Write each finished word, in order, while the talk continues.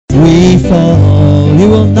we fall. You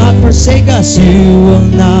will not forsake us. You will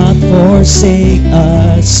not forsake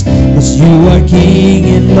us. 'Cause you are King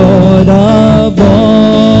and Lord of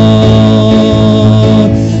all.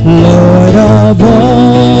 Lord of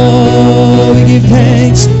all. We give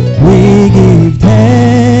thanks. We give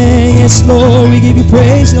thanks, Lord. We give you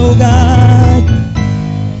praise, oh God.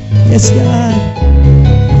 Yes, God.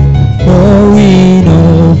 For we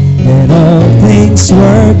know that all things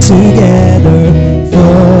work together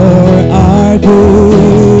for our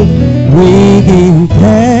good. We give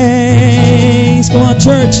thanks. Come on,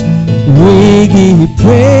 church. We give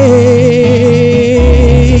praise.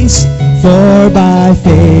 For by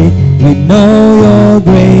faith we know your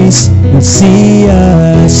grace will see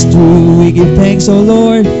us through. We give thanks, O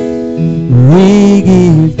Lord. We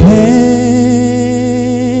give thanks.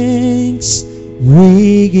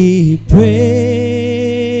 We give praise.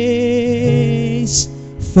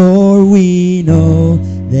 For we know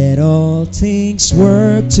that all things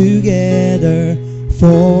work together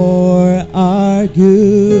for our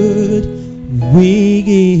good. We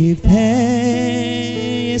give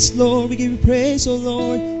thanks, Lord. We give you praise, oh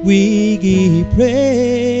Lord. We give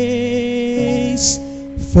praise.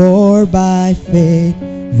 For by faith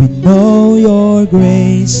we know your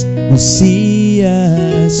grace will see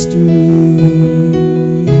us through.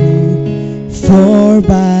 For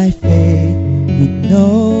by faith we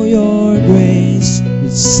know your grace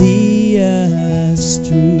will see us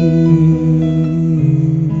through.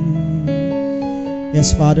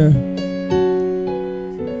 Yes, Father.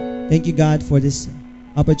 Thank you, God, for this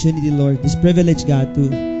opportunity, Lord, this privilege, God, to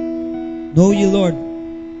know you, Lord,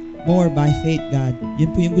 more by faith, God.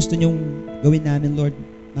 Yun po yung gusto nyong gawin namin, Lord.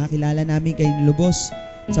 Makilala namin kayo lubos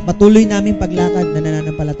sa patuloy naming paglakad na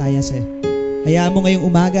nananampalataya sa'yo. Hayaan mo ngayong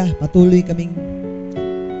umaga, patuloy kaming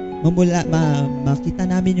makita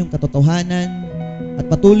namin yung katotohanan at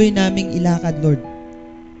patuloy naming ilakad, Lord,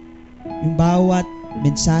 yung bawat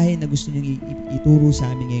mensahe na gusto nyong ituro sa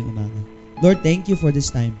amin ngayong umaga. Lord, thank you for this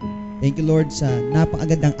time. Thank you, Lord, sa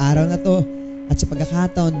napakagandang araw na to at sa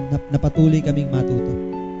pagkakataon na patuloy kaming matuto.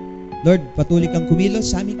 Lord, patuloy kang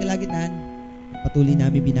kumilos sa aming kalagitnaan. Patuloy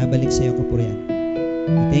namin binabalik sa iyong kapurihan.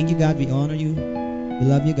 We thank you, God. We honor you. We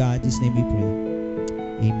love you, God. In His name we pray.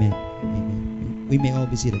 Amen. Amen. We may all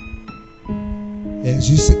be seated. As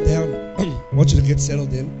you sit down, I want you to get settled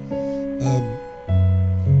in.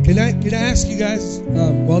 Can I ask you guys,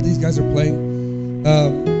 while these guys are playing,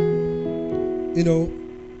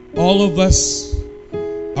 all of us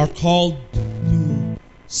are called to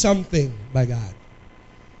something by God.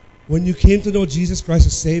 When you came to know Jesus Christ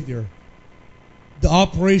as Savior, the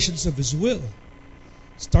operations of His will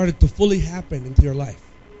started to fully happen into your life.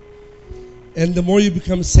 And the more you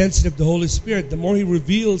become sensitive to the Holy Spirit, the more He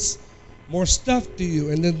reveals more stuff to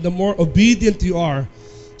you. And then the more obedient you are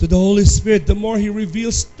to the Holy Spirit, the more He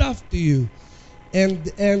reveals stuff to you.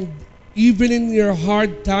 And even in your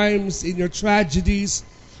hard times, in your tragedies,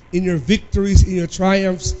 in your victories, in your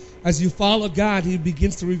triumphs, as you follow God, He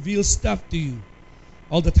begins to reveal stuff to you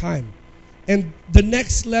all the time. And the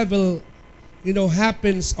next level,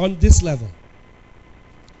 happens on this level.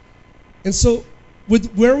 And so, with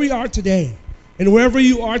where we are today, and wherever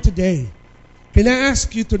you are today, can I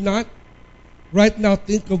ask you to not right now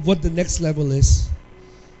think of what the next level is?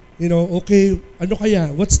 Okay, ano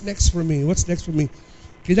kaya? What's next for me? What's next for me?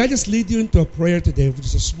 Can I just lead you into a prayer today, which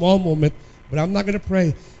is a small moment, but I'm not going to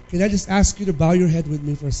pray. Can I just ask you to bow your head with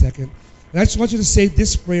me for a second? And I just want you to say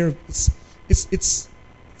this prayer. It's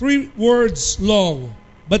 3 words long,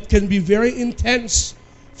 but can be very intense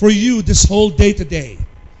for you this whole day today.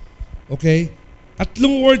 Okay?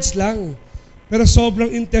 3 words lang. Pero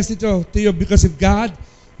sobrang intense ito to you because if God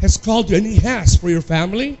has called you, and He has, for your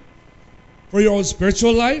family, for your own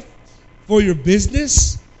spiritual life, for your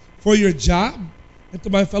business, for your job, and to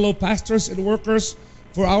my fellow pastors and workers,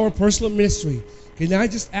 for our personal ministry, can I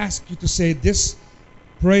just ask you to say this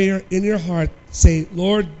prayer in your heart? Say,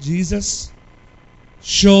 Lord Jesus,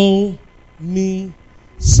 show me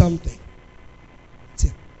something. That's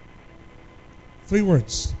it. 3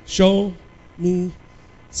 words. Show me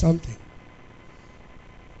something.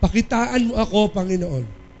 Pakitaan mo ako, Panginoon.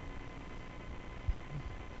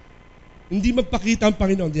 Hindi magpakita ang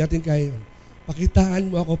Panginoon, hindi natin kaya yun. Pakitaan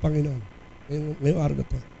mo ako, Panginoon. Ngayong araw na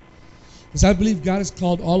to. Because I believe God has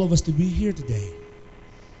called all of us to be here today.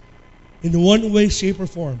 In one way, shape, or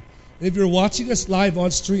form. And if you're watching us live on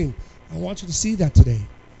stream, I want you to see that today.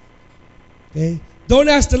 Okay? Don't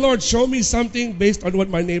ask the Lord, show me something based on what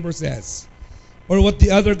my neighbor says, or what the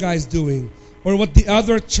other guy's doing, or what the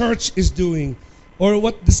other church is doing, or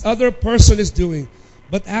what this other person is doing.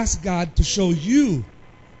 But ask God to show you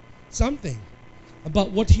something.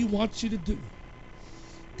 about what He wants you to do.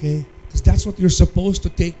 Okay? Because that's what you're supposed to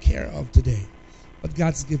take care of today. What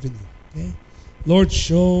God's given you. Okay? Lord,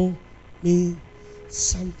 show me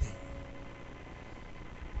something.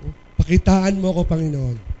 Pakitaan mo ako,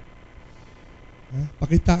 Panginoon.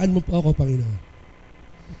 Pakitaan mo po ako, Panginoon.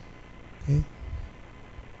 Okay?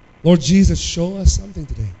 Lord Jesus, show us something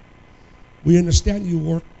today. We understand you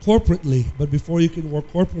work corporately, but before you can work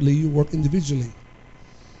corporately, you work individually,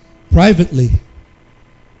 privately,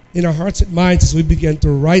 in our hearts and minds as we begin to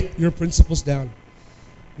write your principles down.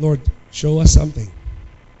 Lord, show us something.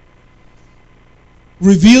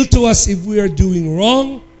 Reveal to us if we are doing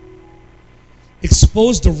wrong.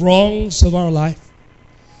 Expose the wrongs of our life.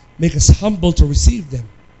 Make us humble to receive them.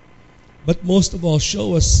 But most of all,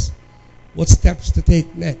 show us what steps to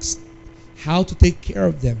take next. How to take care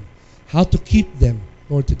of them. How to keep them,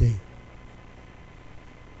 Lord, today.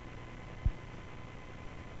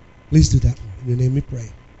 Please do that, Lord. In your name we pray.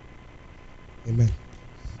 Amen.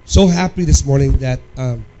 So happy this morning that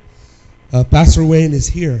Pastor Wayne is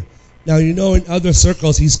here. Now, you know, in other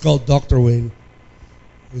circles, he's called Dr. Wayne.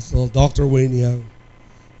 He's called Dr. Wayne Young.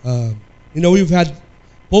 You know, we've had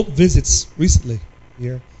Pope visits recently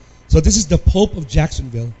here. So this is the Pope of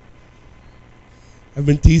Jacksonville. I've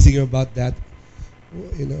been teasing him about that.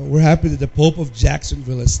 You know, we're happy that the Pope of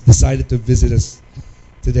Jacksonville has decided to visit us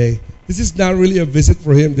today. This is not really a visit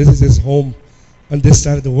for him. This is his home on this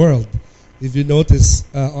side of the world. If you notice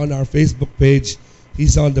on our Facebook page,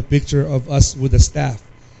 he's on the picture of us with the staff,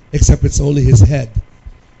 except it's only his head,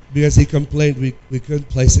 because he complained we couldn't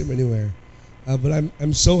place him anywhere. But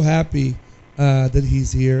I'm so happy that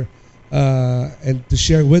he's here and to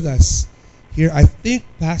share with us here. I think,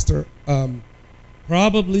 Pastor,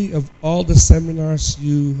 probably of all the seminars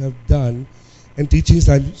you have done and teachings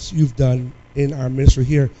that you've done in our ministry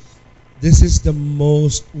here, this is the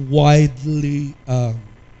most widely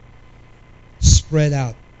spread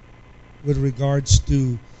out with regards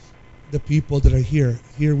to the people that are here.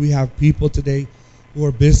 Here we have people today who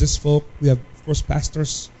are business folk. We have, of course,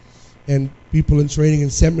 pastors and people in training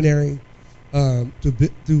in seminary,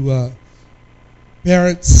 to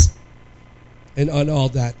parents, and on all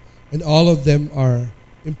that. And all of them are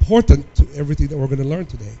important to everything that we're going to learn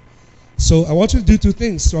today. So I want you to do two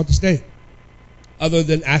things throughout this day, other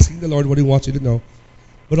than asking the Lord what He wants you to know.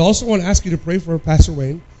 But also want to ask you to pray for Pastor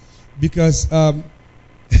Wayne, because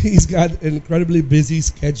he's got an incredibly busy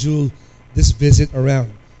schedule this visit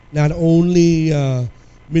around. Not only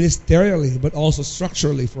ministerially, but also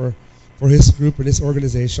structurally for his group and his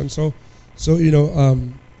organization. So you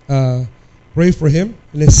know, pray for him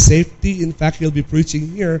and his safety. In fact, he'll be preaching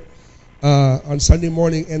here on Sunday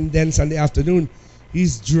morning, and then Sunday afternoon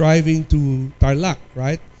he's driving to Tarlac,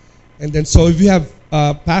 right? And then so if you have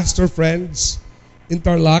pastor friends in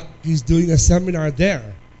Tarlac, he's doing a seminar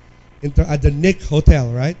there at the Nick Hotel,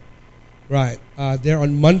 right? Right. There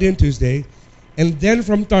on Monday and Tuesday. And then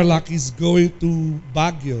from Tarlac, he's going to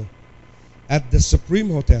Baguio at the Supreme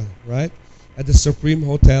Hotel, right? At the Supreme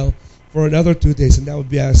Hotel for another 2 days. And that would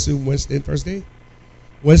be, I assume, Wednesday and Thursday?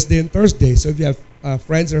 Wednesday and Thursday. So if you have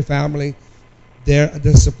friends or family there at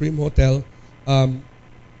the Supreme Hotel,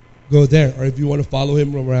 go there. Or if you want to follow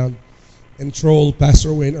him around and troll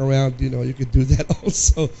Pastor Wayne around, you know, you could do that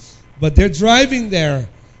also. But they're driving there.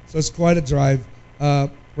 So it's quite a drive.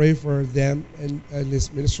 Pray for them and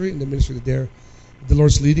his ministry and the ministry that the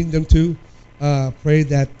Lord's leading them to. Pray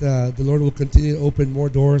that the Lord will continue to open more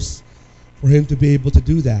doors for him to be able to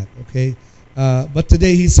do that. Okay, but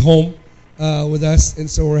today he's home with us, and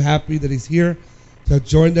so we're happy that he's here to have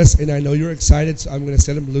joined us. And I know you're excited, so I'm going to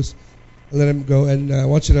set him loose and let him go. And I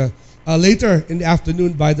want you to later in the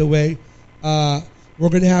afternoon, by the way, we're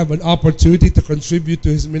going to have an opportunity to contribute to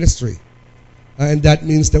his ministry. And that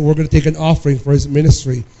means that we're going to take an offering for his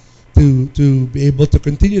ministry to be able to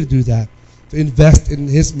continue to do that, to invest in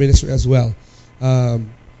his ministry as well.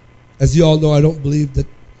 As you all know, I don't believe that,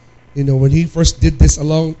 you know, when he first did this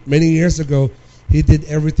many years ago, he did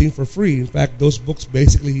everything for free. In fact, those books,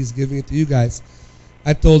 basically, he's giving it to you guys.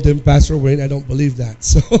 I told him, Pastor Wayne, I don't believe that.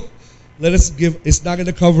 So let us give. It's not going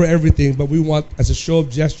to cover everything, but we want, as a show of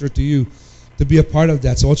gesture to you, to be a part of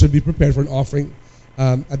that. So I want you to be prepared for an offering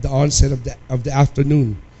at the onset of the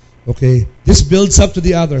afternoon. Okay, this builds up to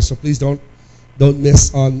the other, so please don't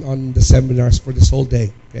miss on the seminars for this whole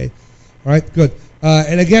day. Okay, all right, good.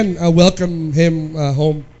 And again, welcome him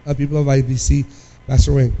home, people of IBC,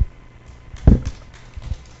 Pastor Wayne.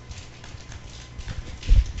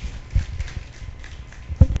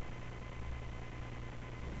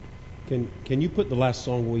 Can you put the last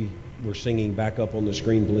song we were singing back up on the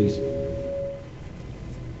screen, please?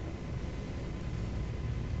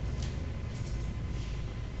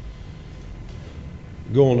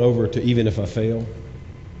 going over to even if I fail.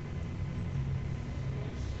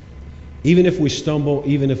 Even if we stumble,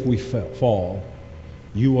 even if we fall,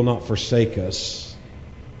 you will not forsake us.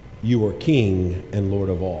 You are King and Lord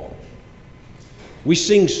of all. We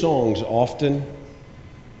sing songs often,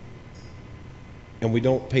 and we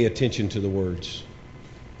don't pay attention to the words.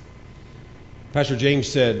 Pastor James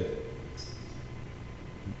said,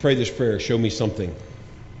 pray this prayer, show me something.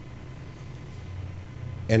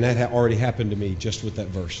 And that had already happened to me just with that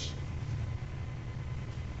verse.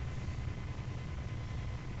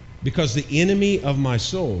 Because the enemy of my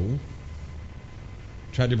soul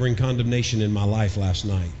tried to bring condemnation in my life last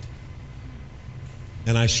night.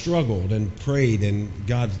 And I struggled and prayed, and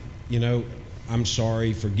God, I'm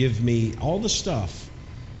sorry, forgive me, all the stuff.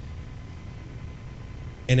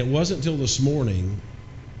 And it wasn't until this morning,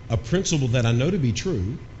 a principle that I know to be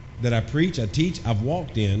true, that I preach, I teach, I've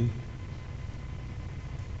walked in,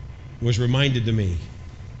 was reminded to me.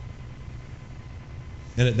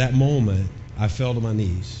 And at that moment, I fell to my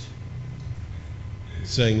knees,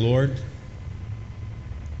 saying, Lord,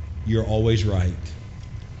 you're always right.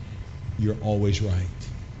 You're always right.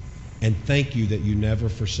 And thank you that you never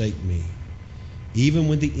forsake me. Even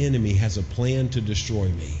when the enemy has a plan to destroy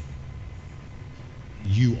me,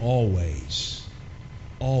 you always,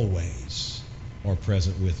 always are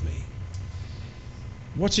present with me.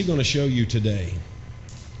 What's he going to show you today?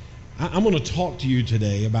 I'm going to talk to you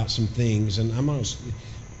today about some things, and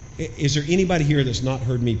is there anybody here that's not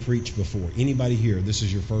heard me preach before? Anybody here? This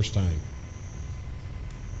is your first time?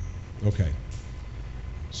 Okay.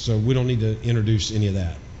 So we don't need to introduce any of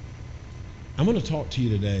that. I'm going to talk to you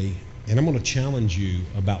today, and I'm going to challenge you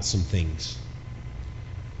about some things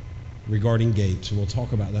regarding gates, and we'll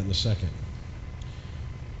talk about that in a second.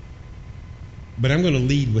 But I'm going to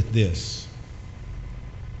lead with this.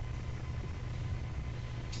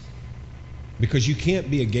 Because you can't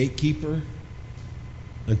be a gatekeeper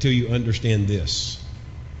until you understand this.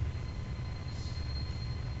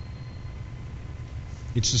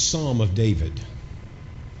 It's the Psalm of David.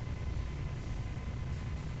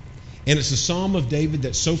 And it's a Psalm of David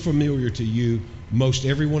that's so familiar to you, most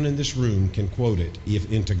everyone in this room can quote it,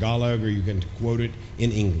 if in Tagalog, or you can quote it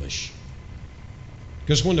in English.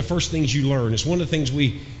 Because it's one of the first things you learn. It's one of the things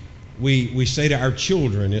we say to our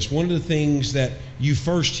children. It's one of the things that you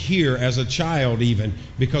first hear as a child even,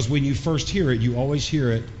 because when you first hear it, you always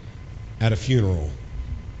hear it at a funeral.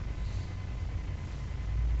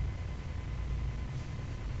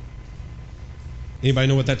 Anybody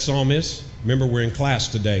know what that psalm is? Remember, we're in class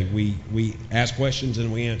today. We ask questions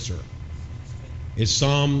and we answer. It's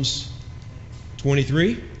Psalms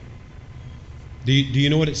 23. Do you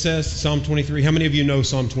know what it says, Psalm 23? How many of you know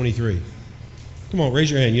Psalm 23? Come on,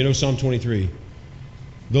 raise your hand. You know Psalm 23.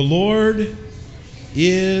 The Lord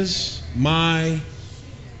is my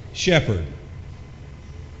shepherd.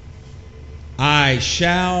 I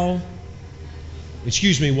shall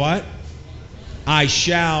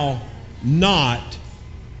not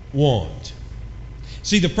want.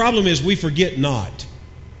 See, the problem is we forget not.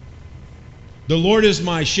 The Lord is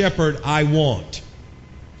my shepherd, I want.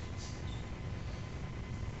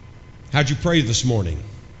 How'd you pray this morning?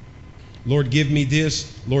 Lord, give me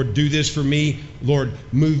this. Lord, do this for me. Lord,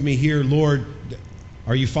 move me here. Lord,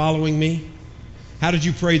 are you following me? How did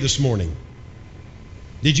you pray this morning?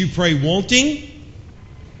 Did you pray wanting,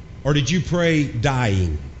 or did you pray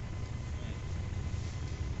dying?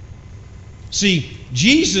 See,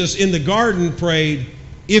 Jesus in the garden prayed,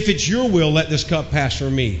 if it's your will, let this cup pass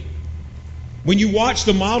from me. When you watch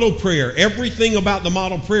the model prayer, everything about the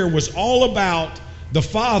model prayer was all about the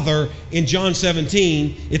Father in John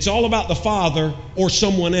 17. It's all about the Father or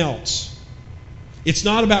someone else. It's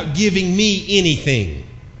not about giving me anything.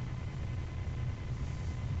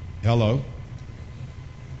 Hello?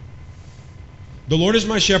 The Lord is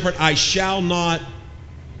my shepherd, I shall not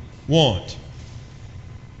want.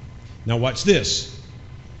 Now watch this.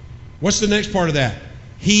 What's the next part of that?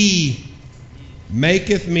 He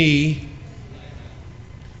maketh me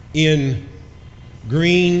in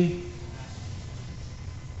green.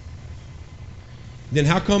 Then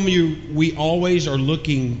how come we always are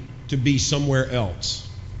looking to be somewhere else?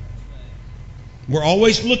 We're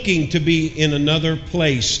always looking to be in another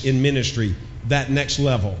place in ministry, that next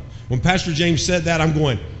level. When Pastor James said that, I'm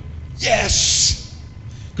going, yes!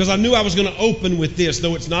 Because I knew I was going to open with this,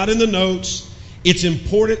 though it's not in the notes. It's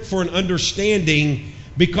important for an understanding,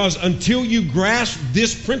 because until you grasp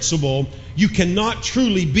this principle, you cannot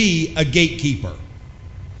truly be a gatekeeper.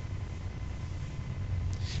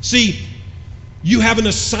 See, you have an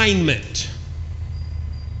assignment.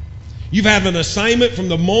 You have an assignment from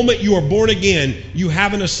the moment you are born again. You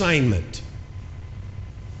have an assignment.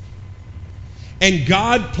 and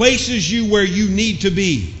God places you where you need to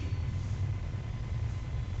be,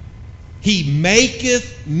 He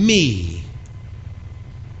maketh me.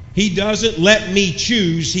 He doesn't let me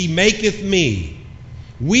choose. He maketh me.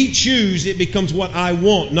 We choose, it becomes what I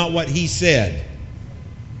want, not what He said.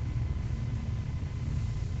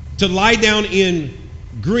 To lie down in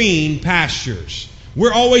green pastures.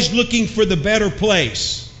 We're always looking for the better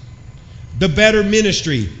place, the better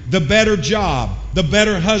ministry, the better job, the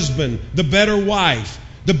better husband, the better wife,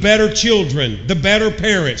 the better children, the better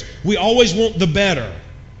parents. We always want the better.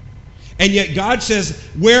 And yet God says,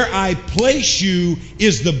 where I place you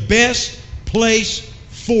is the best place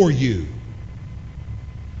for you.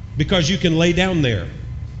 Because you can lay down there.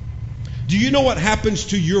 Do you know what happens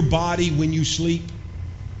to your body when you sleep?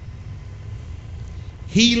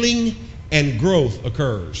 Healing and growth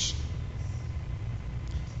occurs.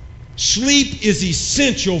 Sleep is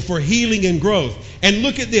essential for healing and growth. And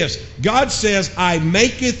look at this. God says, I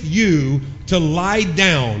maketh you to lie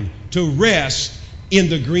down, to rest in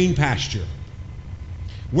the green pasture.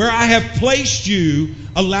 Where I have placed you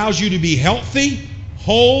allows you to be healthy,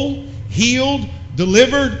 whole, healed,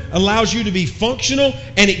 delivered, allows you to be functional,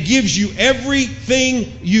 and it gives you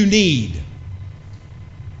everything you need.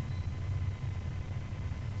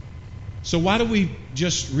 So why do we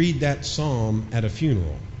just read that psalm at a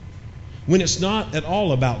funeral? When it's not at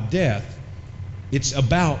all about death, it's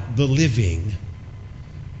about the living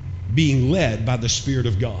being led by the Spirit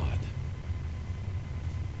of God.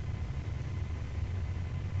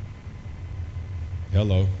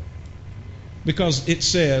 Hello. Because it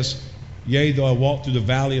says, yea, though I walk through the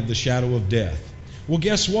valley of the shadow of death. Well,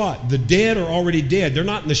 guess what? The dead are already dead. They're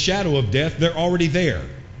not in the shadow of death. They're already there.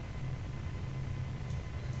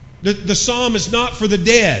 The psalm is not for the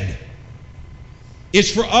dead.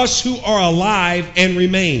 It's for us who are alive and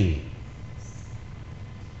remain.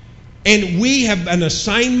 And we have an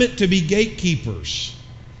assignment to be gatekeepers.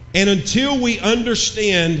 And until we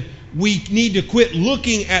understand, we need to quit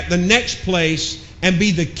looking at the next place and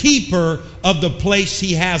be the keeper of the place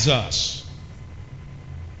He has us.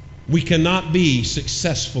 We cannot be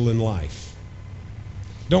successful in life.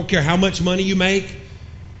 Don't care how much money you make.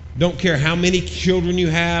 Don't care how many children you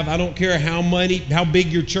have. I don't care how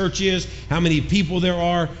big your church is, how many people there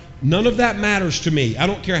are. None of that matters to me. I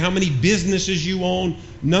don't care how many businesses you own.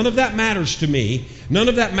 None of that matters to me. None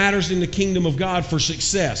of that matters in the kingdom of God for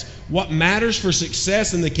success. What matters for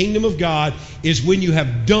success in the kingdom of God is when you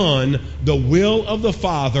have done the will of the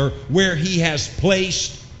Father where He has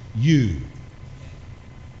placed you.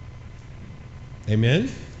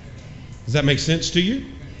 Amen? Does that make sense to you?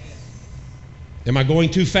 Am I going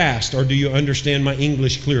too fast, or do you understand my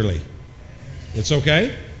English clearly? It's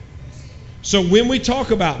okay? So when we talk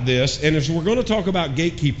about this, and if we're going to talk about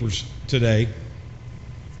gatekeepers today,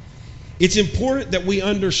 it's important that we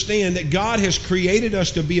understand that God has created us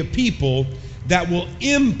to be a people that will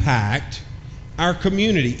impact our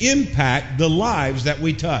community, impact the lives that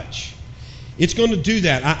we touch. It's going to do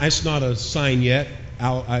that. It's not a sign yet.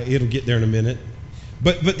 It'll get there in a minute.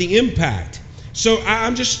 But the impact. So I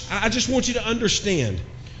just want you to understand.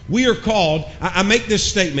 We are called, I make this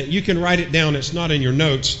statement. You can write it down. It's not in your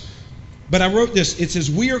notes. But I wrote this. It says,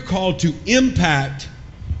 we are called to impact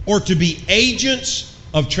or to be agents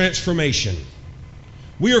of transformation.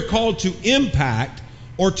 We are called to impact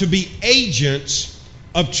or to be agents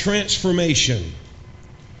of transformation.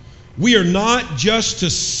 We are not just to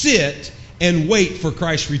sit and wait for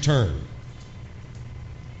Christ's return.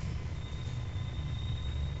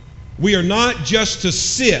 We are not just to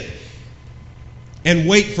sit and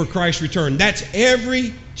wait for Christ's return. That's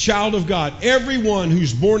every child of God, everyone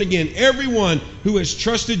who's born again, everyone who has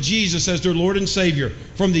trusted Jesus as their Lord and Savior,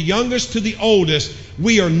 from the youngest to the oldest.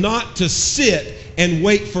 We are not to sit and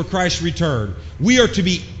wait for Christ's return. We are to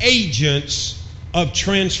be agents of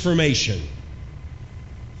transformation.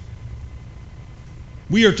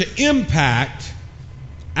 We are to impact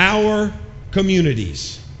our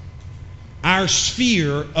communities, our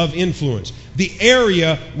sphere of influence, the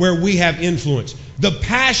area where we have influence, the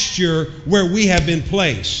pasture where we have been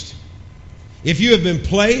placed. If you have been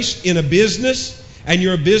placed in a business and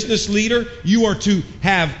you're a business leader, you are to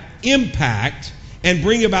have impact and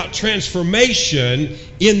bring about transformation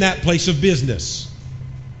in that place of business.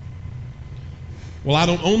 Well, I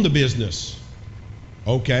don't own the business.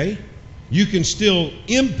 Okay. You can still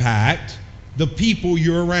impact the people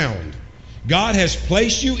you're around. God has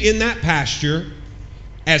placed you in that pasture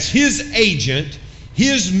as His agent,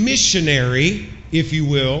 His missionary, if you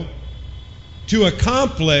will, to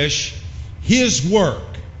accomplish His work,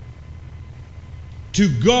 to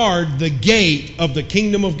guard the gate of the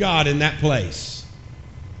kingdom of God in that place.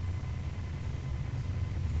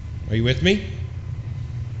 Are you with me?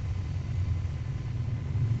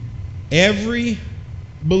 Every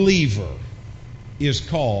believer is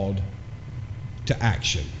called to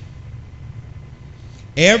action.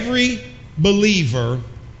 Every believer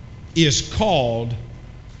is called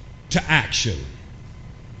to action.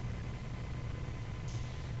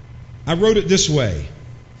 I wrote it this way.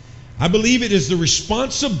 I believe it is the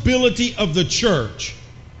responsibility of the church,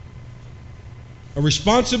 a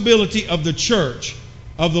responsibility of the church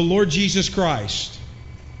of the Lord Jesus Christ.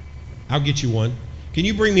 I'll get you one. Can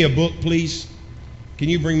you bring me a book, please? Can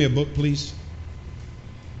you bring me a book, please?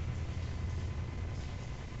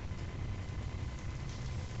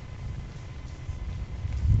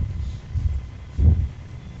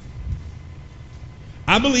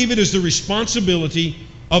 I believe it is the responsibility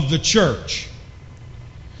of the church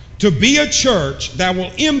to be a church that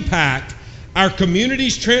will impact our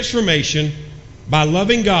community's transformation by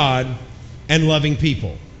loving God and loving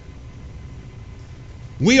people.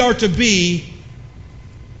 We are to be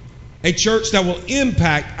a church that will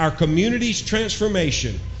impact our community's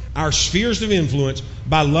transformation, our spheres of influence,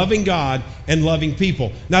 by loving God and loving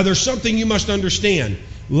people. Now, there's something you must understand.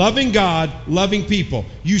 Loving God, loving people.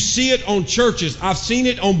 You see it on churches. I've seen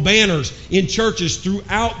it on banners in churches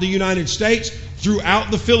throughout the United States,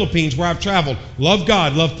 throughout the Philippines where I've traveled. Love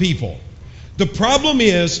God, love people. The problem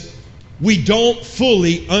is we don't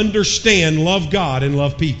fully understand love God and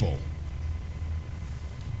love people.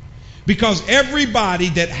 Because everybody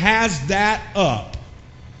that has that up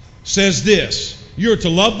says this: you're to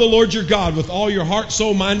love the Lord your God with all your heart,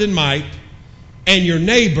 soul, mind, and might, and your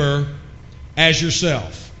neighbor as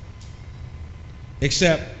yourself.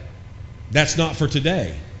 Except that's not for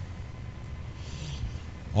today.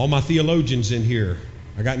 All my theologians in here,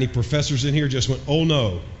 I got any professors in here, just went, oh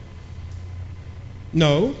no.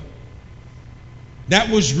 No. That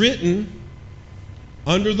was written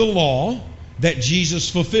under the law that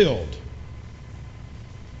Jesus fulfilled.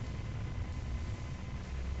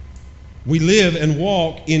 We live and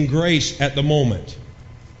walk in grace at the moment.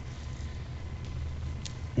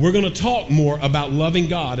 We're going to talk more about loving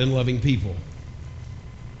God and loving people.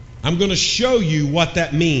 I'm going to show you what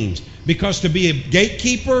that means. Because to be a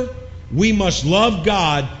gatekeeper, we must love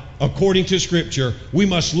God according to Scripture. We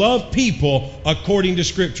must love people according to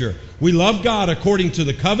Scripture. We love God according to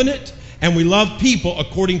the covenant, and we love people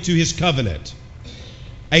according to His covenant.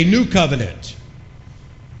 A new covenant.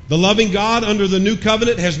 The loving God under the new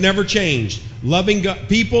covenant has never changed. Loving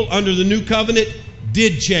people under the new covenant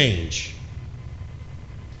did change.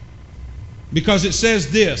 Because it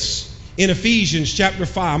says this in Ephesians chapter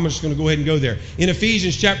 5. I'm just going to go ahead and go there. In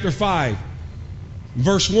Ephesians chapter 5,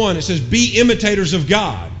 verse 1, it says, be imitators of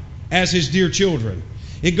God as His dear children.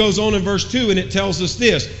 It goes on in verse 2 and it tells us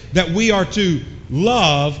this, that we are to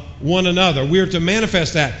love one another. We are to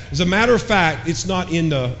manifest that. As a matter of fact, it's not in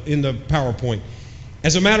the PowerPoint.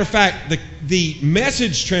 As a matter of fact, the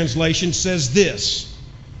Message translation says this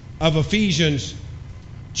of Ephesians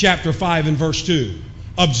chapter 5 and verse 2.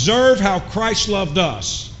 Observe how Christ loved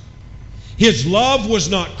us. His love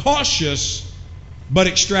was not cautious, but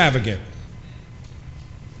extravagant.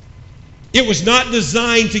 It was not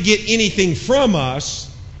designed to get anything from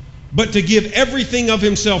us, but to give everything of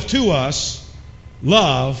Himself to us.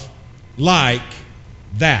 Love like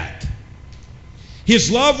that.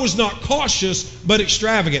 His love was not cautious, but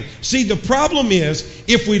extravagant. See, the problem is,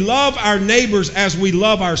 if we love our neighbors as we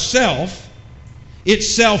love ourselves, it's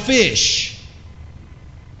selfish.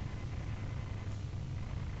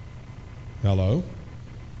 Hello?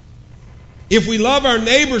 If we love our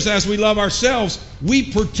neighbors as we love ourselves,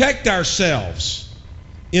 we protect ourselves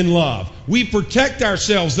in love. We protect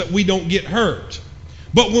ourselves that we don't get hurt.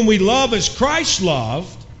 But when we love as Christ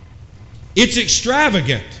loved, it's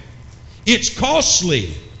extravagant. It's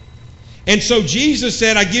costly. And so Jesus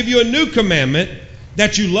said, I give you a new commandment,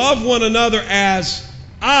 that you love one another as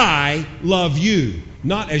I love you,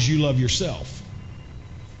 not as you love yourself.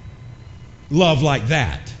 Love like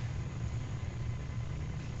that.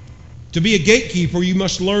 To be a gatekeeper, you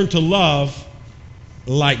must learn to love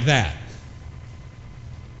like that.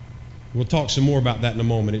 We'll talk some more about that in a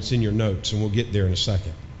moment. It's in your notes, and we'll get there in a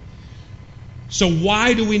second. So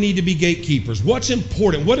why do we need to be gatekeepers? What's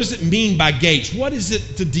important? What does it mean by gates? What is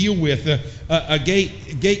it to deal with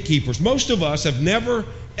gatekeepers? Most of us have never,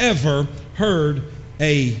 ever heard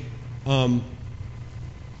a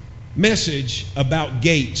message about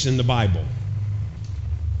gates in the Bible.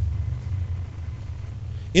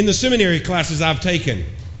 In the seminary classes I've taken,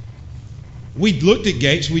 we looked at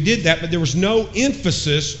gates, we did that, but there was no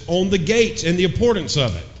emphasis on the gates and the importance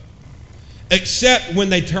of it, except when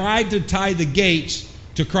they tried to tie the gates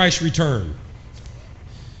to Christ's return.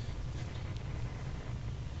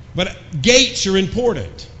 But gates are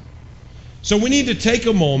important. So we need to take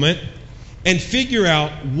a moment and figure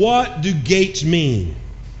out, what do gates mean?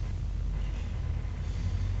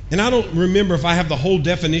 And I don't remember if I have the whole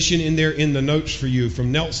definition in there in the notes for you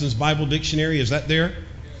from Nelson's Bible Dictionary. Is that there?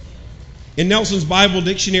 In Nelson's Bible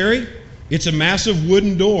Dictionary, it's a massive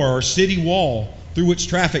wooden door or city wall through which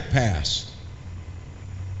traffic passed.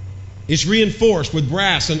 It's reinforced with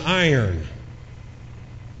brass and iron.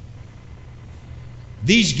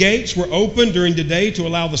 These gates were open during the day to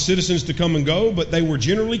allow the citizens to come and go, but they were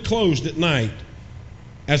generally closed at night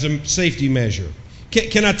as a safety measure.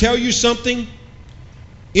 Can I tell you something?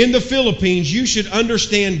 In the Philippines, you should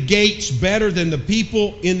understand gates better than the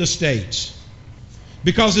people in the States.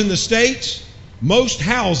 Because in the States, most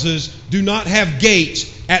houses do not have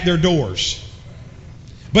gates at their doors.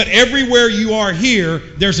 But everywhere you are here,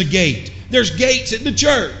 there's a gate. There's gates at the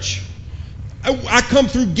church. I come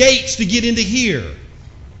through gates to get into here.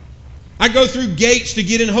 I go through gates to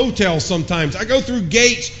get in hotels sometimes. I go through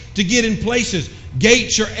gates to get in places.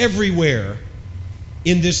 Gates are everywhere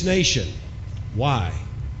in this nation. Why?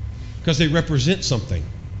 Because they represent something.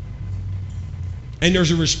 And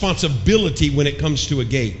there's a responsibility when it comes to a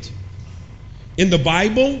gate. In the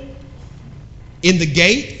Bible, in the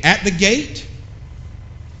gate, at the gate,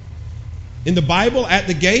 in the Bible, at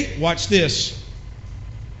the gate, watch this.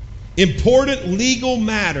 Important legal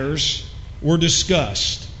matters were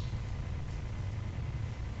discussed.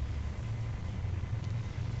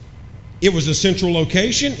 It was a central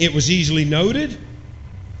location. It was easily noted.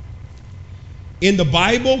 In the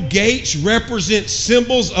Bible, gates represent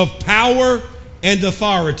symbols of power and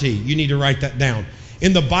authority. You need to write that down.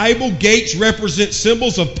 In the Bible, gates represent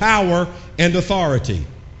symbols of power and authority.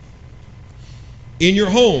 In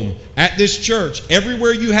your home, at this church,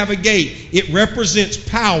 everywhere you have a gate, it represents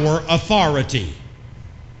power, authority.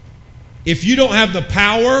 If you don't have the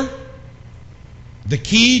power, the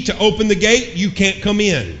key to open the gate, you can't come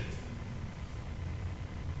in.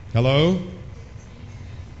 Hello?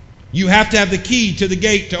 You have to have the key to the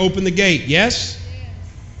gate to open the gate, yes?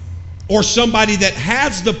 Or somebody that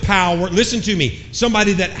has the power, listen to me,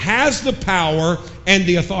 somebody that has the power and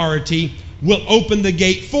the authority will open the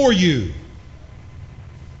gate for you.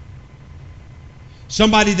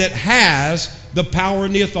 Somebody that has the power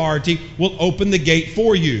and the authority will open the gate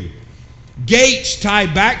for you. Gates tie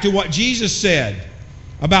back to what Jesus said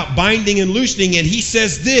about binding and loosening, and he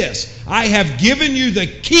says this, I have given you the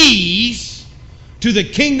keys to the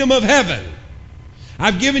kingdom of heaven.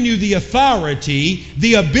 I've given you the authority,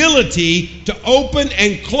 the ability to open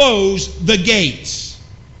and close the gates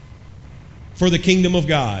for the kingdom of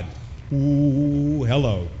God. Ooh,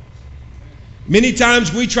 hello. Many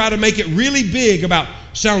times we try to make it really big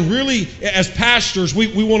as pastors,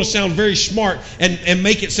 we want to sound very smart and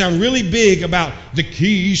make it sound really big about the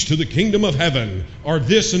keys to the kingdom of heaven or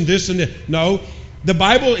this and this and this. No, the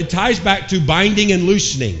Bible, it ties back to binding and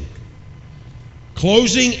loosening.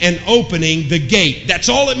 Closing and opening the gate. That's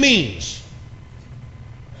all it means.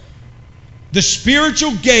 The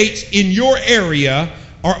spiritual gates in your area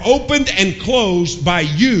are opened and closed by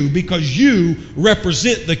you because you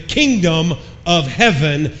represent the kingdom of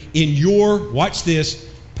heaven in your, watch this,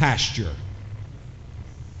 pasture.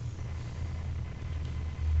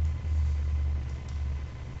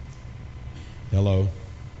 Hello?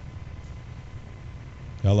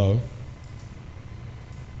 Hello?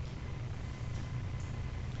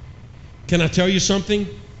 Can I tell you something?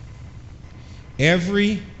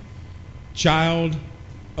 Every child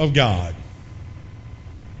of God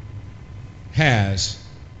has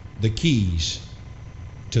the keys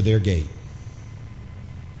to their gate.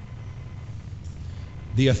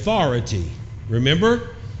 The authority,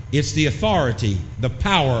 remember? It's the authority, the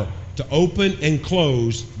power to open and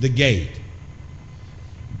close the gate.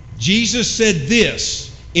 Jesus said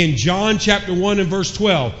this in John chapter 1 and verse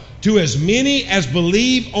 12. To as many as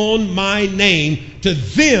believe on my name, to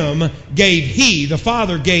them gave he, the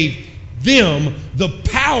Father gave them the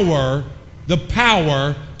power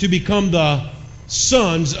to become the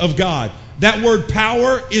sons of God. That word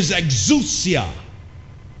power is exousia.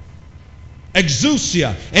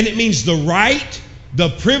 Exousia. And it means the right, the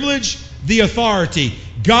privilege, the authority.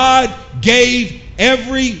 God gave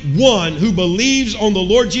everyone who believes on the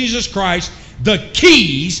Lord Jesus Christ the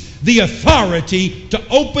keys, the authority to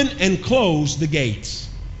open and close the gates.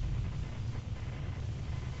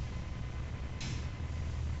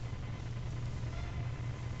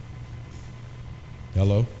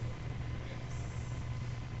 Hello?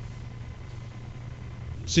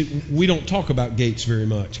 See, we don't talk about gates very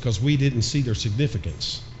much because we didn't see their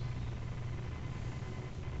significance.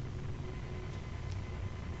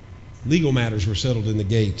 Legal matters were settled in the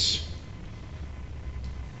gates.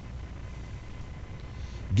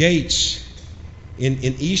 Gates in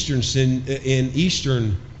Eastern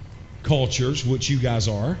cultures, which you guys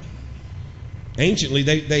are, anciently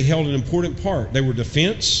they held an important part. They were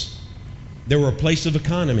defense. They were a place of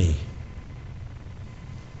economy.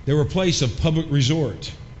 They were a place of public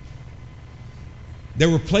resort. They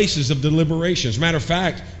were places of deliberation. As a matter of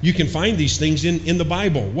fact, you can find these things in the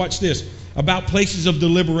Bible. Watch this. About places of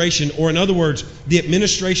deliberation, or in other words, the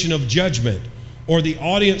administration of judgment, or the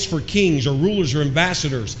audience for kings or rulers or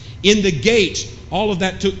ambassadors. In the gates, all of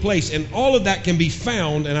that took place. And all of that can be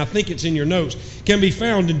found, and I think it's in your notes, can be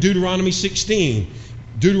found in Deuteronomy 16,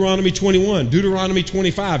 Deuteronomy 21, Deuteronomy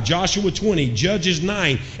 25, Joshua 20, Judges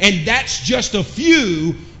 9. And that's just a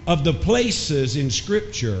few of the places in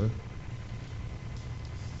Scripture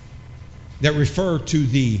that refer to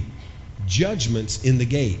the judgments in the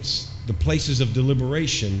gates, the places of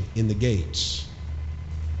deliberation in the gates.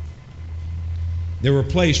 They were a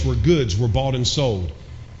place where goods were bought and sold.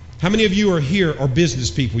 How many of you are here are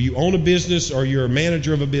business people? You own a business or you're a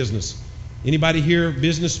manager of a business? Anybody here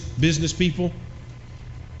business people?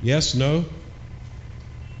 Yes? No?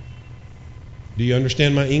 Do you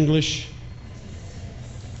understand my English?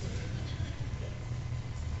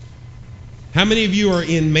 How many of you are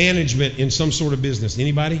in management in some sort of business?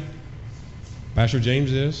 Anybody? Pastor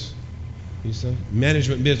James is. He's a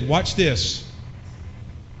management business. Watch this.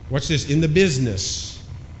 Watch this. In the business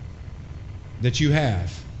that you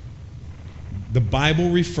have, the Bible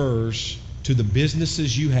refers to the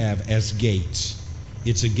businesses you have as gates.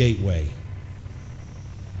 It's a gateway.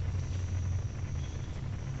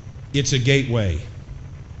 It's a gateway.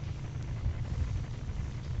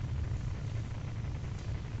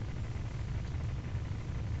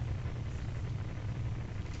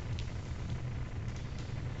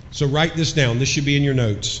 So write this down. This should be in your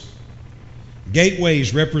notes.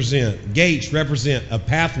 Gates represent a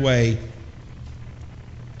pathway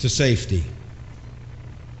to safety.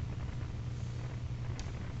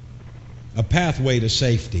 A pathway to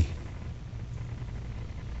safety.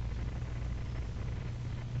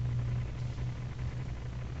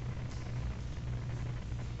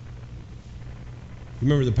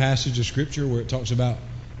 Remember the passage of Scripture where it talks about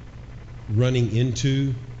running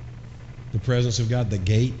into the presence of God, the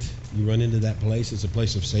gate? You run into that place. It's a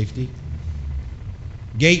place of safety.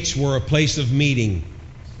 Gates were a place of meeting.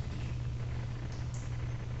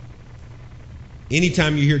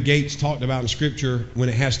 Anytime you hear gates talked about in Scripture, when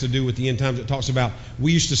it has to do with the end times, it talks about,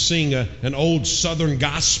 we used to sing an old Southern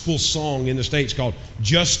gospel song in the States called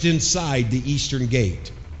Just Inside the Eastern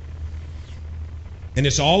Gate. And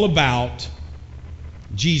it's all about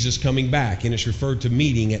Jesus coming back, and it's referred to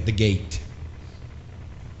meeting at the gate.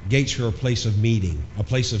 Gates are a place of meeting, a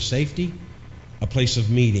place of safety, a place of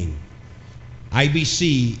meeting.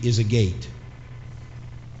 IBC is a gate.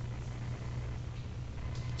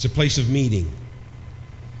 It's a place of meeting.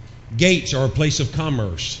 Gates are a place of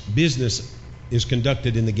commerce. Business is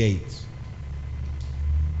conducted in the gates.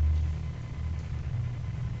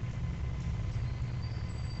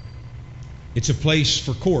 It's a place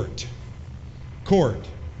for court. Court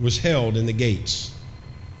was held in the gates.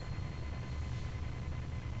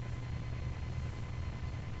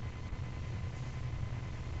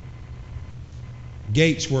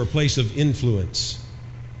 Gates were a place of influence.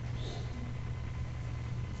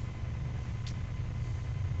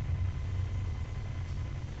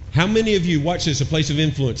 How many of you, watch this, a place of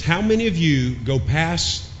influence. How many of you go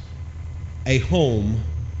past a home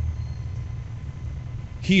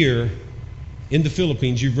here in the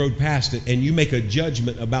Philippines, you've rode past it, and you make a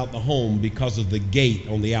judgment about the home because of the gate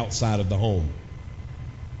on the outside of the home?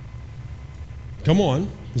 Come on,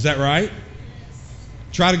 is that right?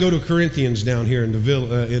 Try to go to Corinthians down here in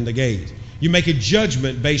the gate. You make a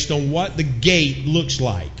judgment based on what the gate looks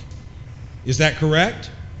like. Is that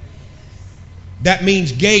correct? That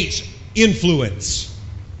means gates influence.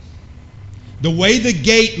 The way the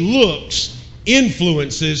gate looks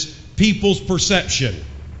influences people's perception.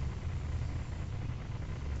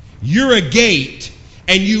 You're a gate,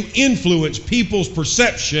 and you influence people's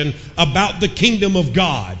perception about the kingdom of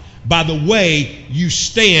God by the way you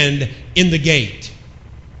stand in the gate.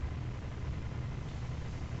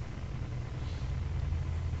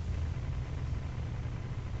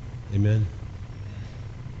 Amen.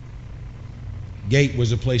 Gate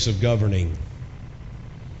was a place of governing.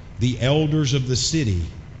 The elders of the city,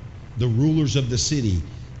 the rulers of the city,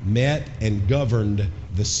 met and governed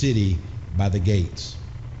the city by the gates.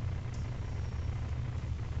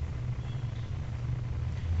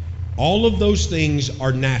 All of those things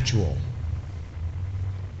are natural.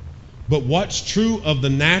 But what's true of the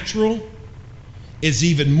natural is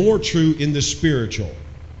even more true in the spiritual.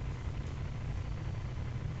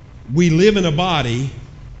 We live in a body,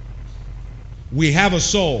 we have a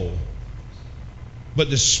soul, but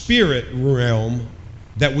the spirit realm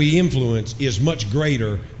that we influence is much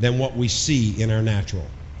greater than what we see in our natural.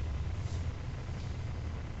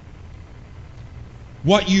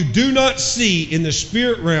 What you do not see in the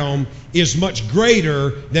spirit realm is much greater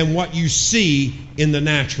than what you see in the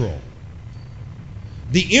natural.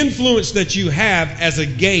 The influence that you have as a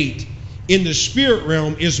gate in the spirit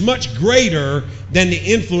realm is much greater than the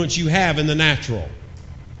influence you have in the natural.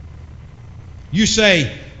 You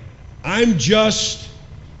say, I'm just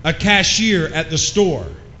a cashier at the store.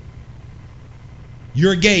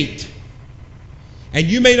 You're a gate. And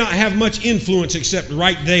you may not have much influence except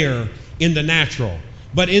right there in the natural.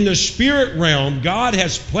 But in the spirit realm, God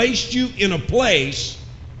has placed you in a place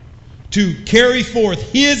to carry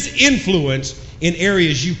forth His influence in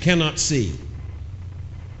areas you cannot see.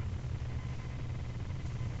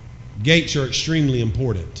 Gates are extremely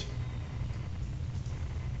important.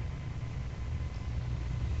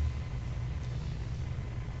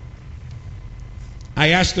 I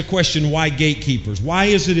asked the question, why gatekeepers? Why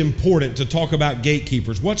is it important to talk about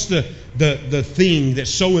gatekeepers? What's the thing that's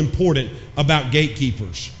so important about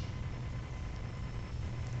gatekeepers?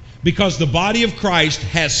 Because the body of Christ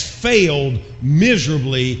has failed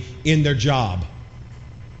miserably in their job.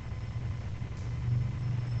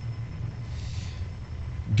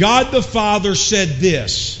 God the Father said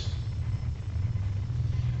this,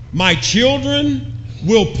 my children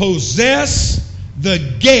will possess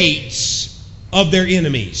the gates of their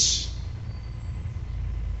enemies.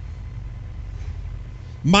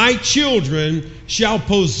 My children shall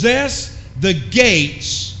possess the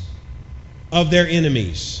gates of their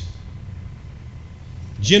enemies.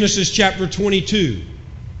 Genesis chapter 22,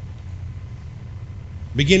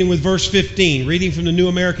 beginning with verse 15, reading from the New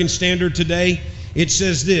American Standard today, it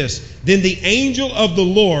says this, then the angel of the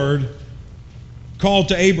Lord called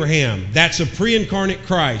to Abraham, that's a pre-incarnate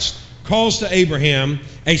Christ, calls to Abraham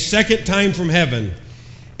a second time from heaven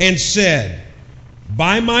and said,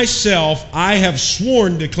 by myself I have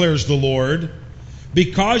sworn, declares the Lord,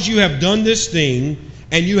 because you have done this thing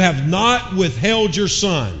and you have not withheld your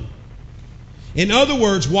son. In other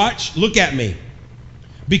words, look at me.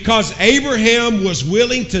 Because Abraham was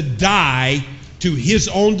willing to die to his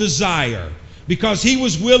own desire, because he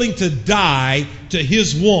was willing to die to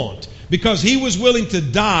his want, because he was willing to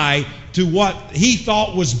die to what he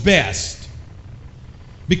thought was best,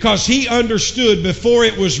 because he understood before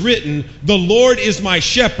it was written, the Lord is my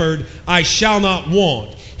shepherd, I shall not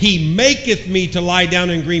want. He maketh me to lie down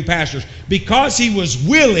in green pastures. Because he was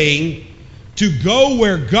willing to go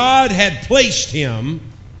where God had placed him,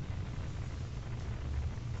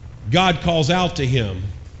 God calls out to him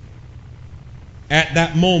at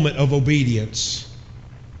that moment of obedience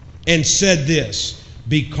and said this,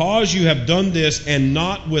 because you have done this and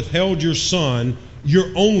not withheld your son, your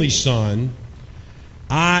only son,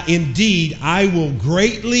 I will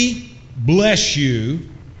greatly bless you,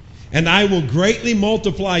 and I will greatly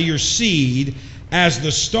multiply your seed as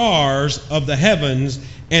the stars of the heavens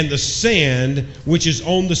and the sand which is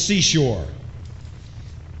on the seashore.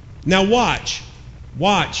 Now watch,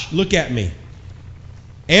 look at me.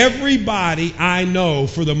 Everybody I know,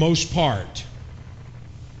 for the most part,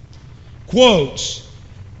 quotes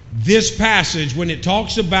this passage when it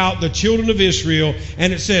talks about the children of Israel,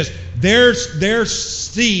 and it says their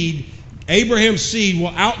seed, Abraham's seed,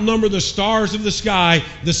 will outnumber the stars of the sky,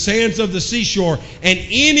 the sands of the seashore, and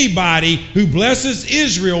anybody who blesses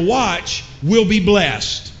Israel, will be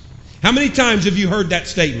blessed. How many times have you heard that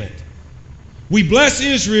statement? We bless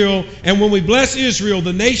Israel, and when we bless Israel,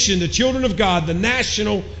 the nation, the children of God, the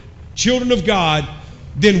national children of God,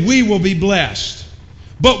 then we will be blessed.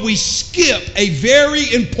 But we skip a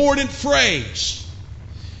very important phrase.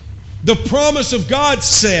 The promise of God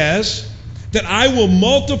says that I will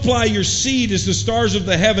multiply your seed as the stars of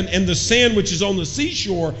the heaven and the sand which is on the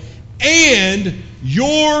seashore, and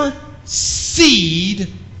your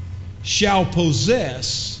seed shall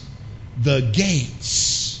possess the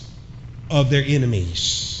gates of their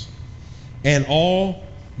enemies. And all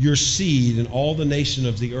your seed and all the nation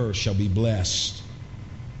of the earth shall be blessed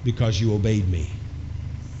because you obeyed me.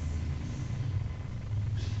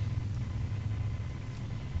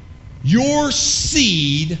 Your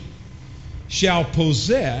seed shall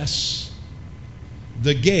possess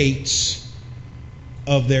the gates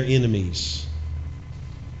of their enemies.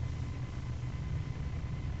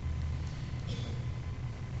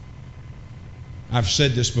 I've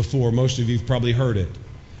said this before. Most of you have probably heard it.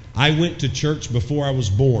 I went to church before I was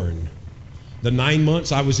born. The 9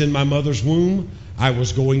 months I was in my mother's womb, I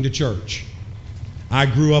was going to church. I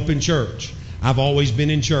grew up in church. I've always been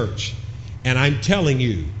in church. And I'm telling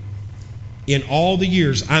you, in all the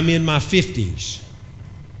years, I'm in my 50s,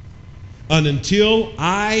 and until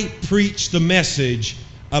I preached the message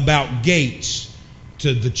about gates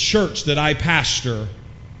to the church that I pastor,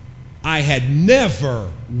 I had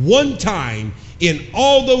never one time in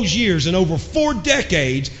all those years, in over 4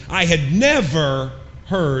 decades, I had never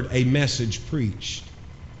heard a message preached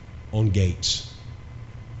on gates.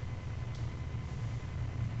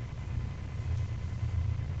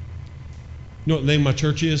 You know what the name of my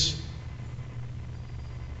church is?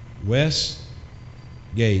 West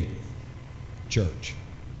Gate Church.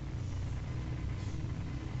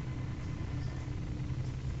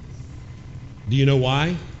 Do you know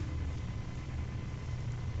why?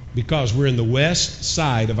 Because we're in the west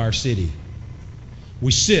side of our city.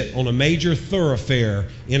 We sit on a major thoroughfare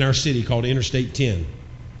in our city called Interstate 10.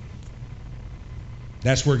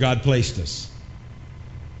 That's where God placed us.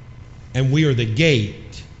 And we are the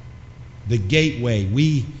gate, the gateway.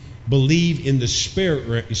 We believe in the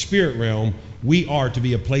spirit realm. We are to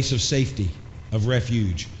be a place of safety, of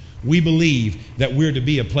refuge. We believe that we're to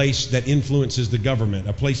be a place that influences the government,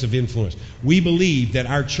 a place of influence. We believe that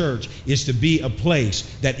our church is to be a place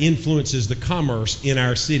that influences the commerce in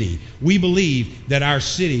our city. We believe that our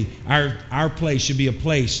city, our place should be a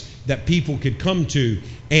place that people could come to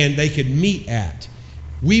and they could meet at.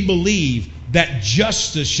 We believe that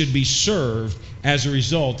justice should be served as a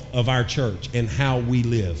result of our church and how we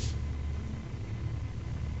live.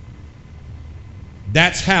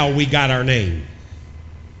 That's how we got our name.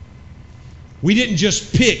 We didn't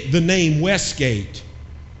just pick the name Westgate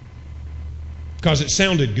because it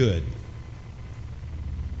sounded good.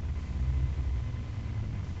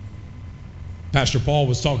 Pastor Paul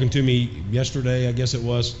was talking to me yesterday, I guess it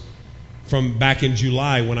was, from back in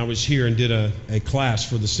July when I was here and did a class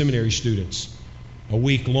for the seminary students, a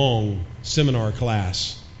week-long seminar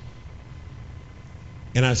class.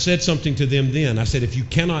 And I said something to them then. I said, if you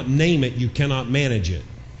cannot name it, you cannot manage it.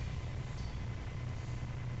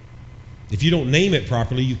 If you don't name it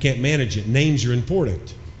properly, you can't manage it. Names are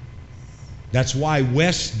important. That's why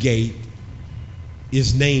Westgate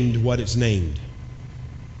is named what it's named.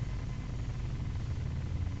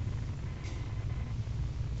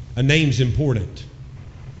 A name's important.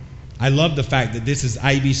 I love the fact that this is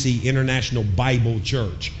IBC International Bible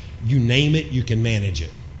Church. You name it, you can manage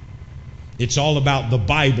it. It's all about the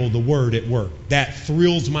Bible, the Word at work. That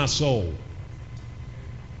thrills my soul.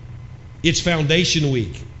 It's Foundation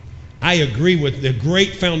Week. I agree with the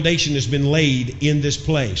great foundation has been laid in this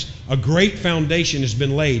place. A great foundation has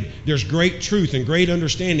been laid. There's great truth and great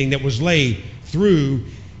understanding that was laid through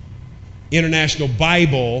International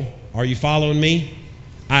Bible. Are you following me?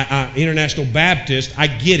 International Baptist. I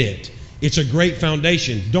get it. It's a great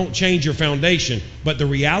foundation. Don't change your foundation. But the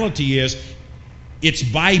reality is, it's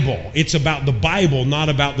Bible. It's about the Bible, not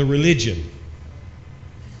about the religion.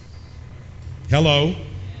 Hello?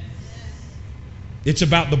 It's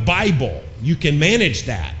about the Bible. You can manage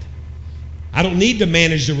that. I don't need to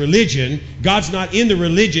manage the religion. God's not in the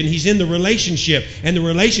religion. He's in the relationship. And the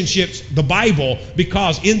relationship's the Bible,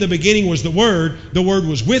 because in the beginning was the Word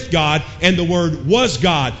was with God, and the Word was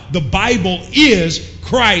God. The Bible is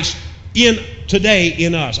Christ today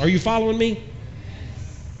in us. Are you following me?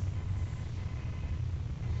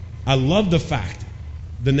 I love the fact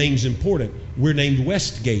the name's important. We're named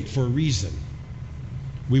Westgate for a reason.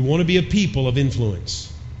 We want to be a people of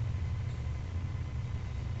influence.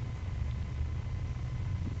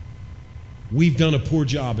 We've done a poor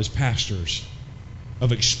job as pastors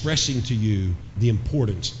of expressing to you the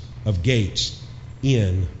importance of gates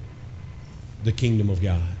in the kingdom of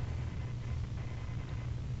God.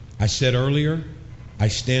 I said earlier, I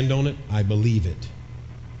stand on it, I believe it.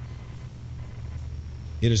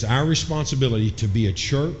 It is our responsibility to be a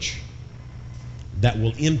church that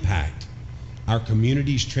will impact our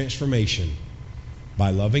community's transformation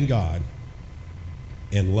by loving God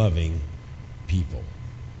and loving people.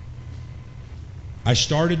 I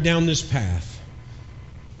started down this path.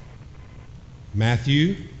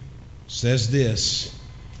 Matthew says this,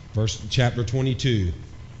 chapter 22.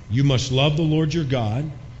 You must love the Lord your God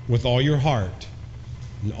with all your heart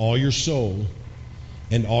and all your soul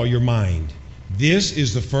and all your mind. This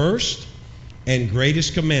is the first and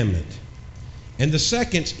greatest commandment. And the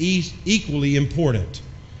second's equally important.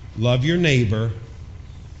 Love your neighbor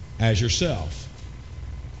as yourself.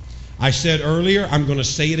 I said earlier, I'm going to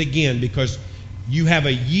say it again, because you have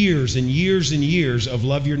a years and years and years of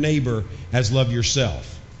love your neighbor as love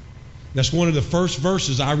yourself. That's one of the first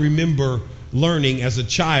verses I remember learning as a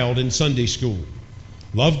child in Sunday school.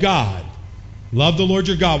 Love God. Love the Lord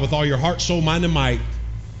your God with all your heart, soul, mind, and might.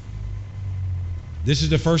 This is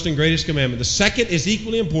the first and greatest commandment. The second is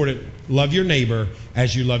equally important. Love your neighbor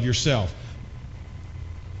as you love yourself.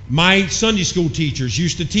 My Sunday school teachers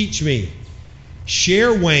used to teach me,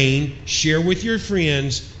 share Wayne, share with your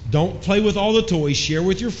friends. Don't play with all the toys. Share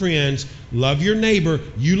with your friends. Love your neighbor.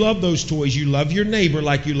 You love those toys. You love your neighbor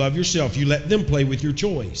like you love yourself. You let them play with your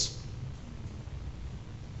toys.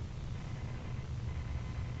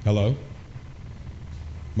 Hello?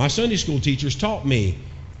 My Sunday school teachers taught me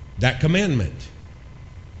that commandment.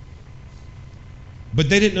 But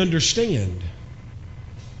they didn't understand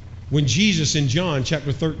when Jesus in John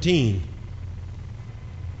chapter 13,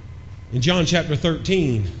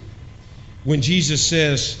 when Jesus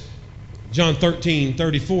says, John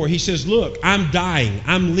 13:34, he says, look, I'm dying,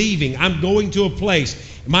 I'm leaving, I'm going to a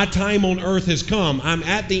place. My time on earth has come. I'm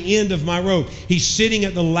at the end of my rope. He's sitting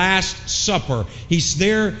at the Last Supper. He's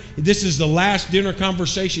there. This is the last dinner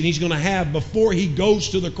conversation he's going to have before he goes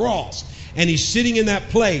to the cross. And he's sitting in that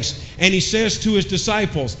place, and he says to his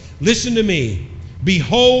disciples, listen to me.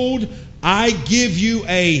 Behold, I give you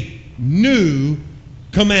a new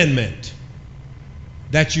commandment,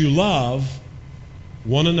 that you love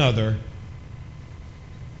one another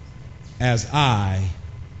as I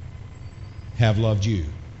have loved you.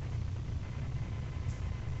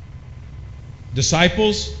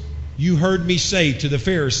 Disciples, you heard me say to the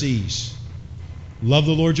Pharisees, love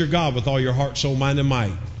the Lord your God with all your heart, soul, mind, and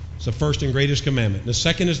might. It's the first and greatest commandment. The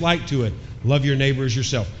second is like to it. Love your neighbor as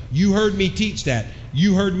yourself. You heard me teach that.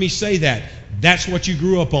 You heard me say that. That's what you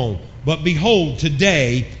grew up on. But behold,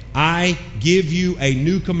 today I give you a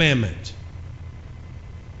new commandment.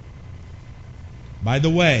 By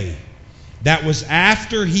the way, that was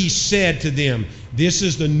after he said to them, this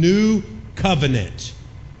is the new covenant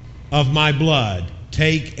of my blood.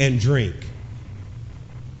 Take and drink.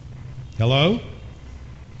 Hello?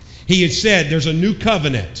 He had said there's a new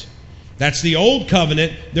covenant. That's the old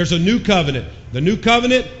covenant. There's a new covenant. The new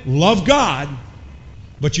covenant, love God,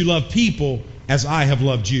 but you love people as I have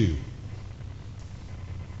loved you.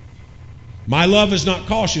 My love is not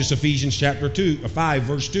cautious, Ephesians chapter 5,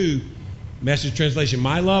 verse 2, Message translation.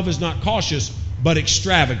 My love is not cautious, but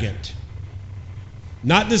extravagant.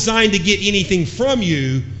 Not designed to get anything from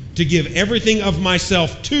you, to give everything of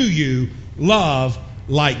myself to you. Love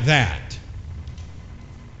like that.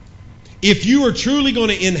 If you are truly going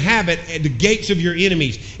to inhabit the gates of your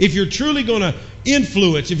enemies, if you're truly going to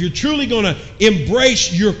influence, if you're truly going to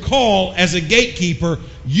embrace your call as a gatekeeper,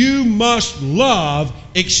 you must love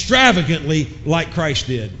extravagantly like Christ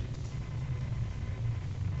did.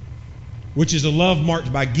 Which is a love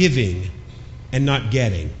marked by giving and not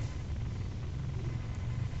getting.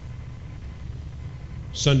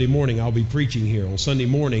 Sunday morning I'll be preaching here. On Sunday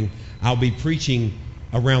morning I'll be preaching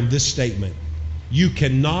around this statement. You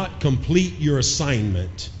cannot complete your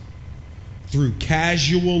assignment through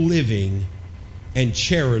casual living and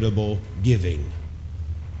charitable giving.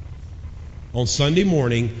 On Sunday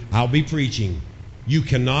morning, I'll be preaching. You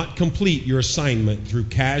cannot complete your assignment through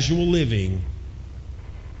casual living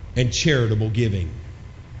and charitable giving.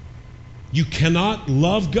 You cannot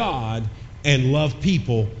love God and love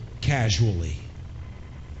people casually.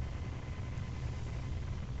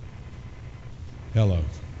 Hello.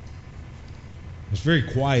 It's very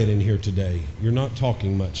quiet in here today. You're not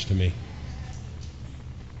talking much to me.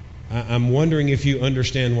 I'm wondering if you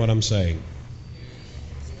understand what I'm saying.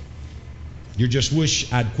 You just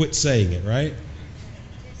wish I'd quit saying it, right?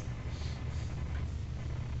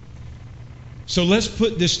 So let's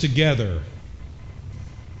put this together.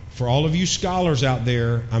 For all of you scholars out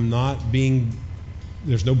there,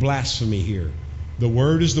 there's no blasphemy here. The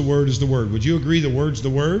word is the word is the word. Would you agree the word's the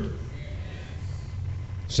word?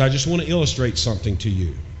 So I just want to illustrate something to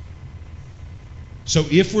you. So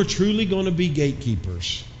if we're truly going to be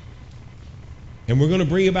gatekeepers, and we're going to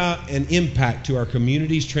bring about an impact to our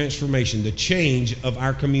community's transformation, the change of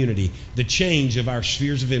our community, the change of our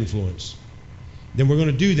spheres of influence, then we're going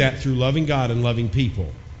to do that through loving God and loving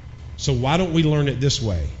people. So why don't we learn it this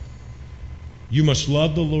way? You must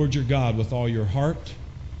love the Lord your God with all your heart,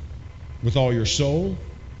 with all your soul,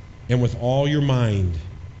 and with all your mind.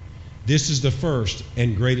 This is the first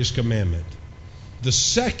and greatest commandment. The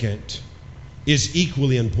second is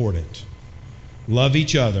equally important. Love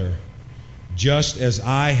each other just as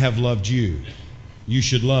I have loved you. You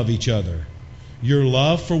should love each other. Your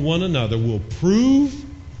love for one another will prove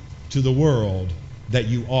to the world that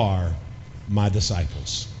you are my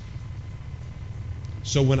disciples.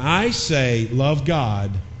 So when I say love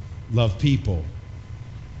God, love people,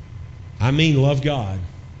 I mean love God.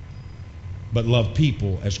 but love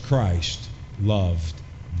people as Christ loved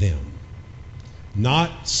them.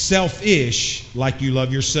 Not selfish like you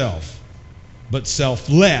love yourself, but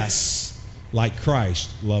selfless like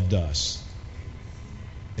Christ loved us.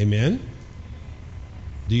 Amen?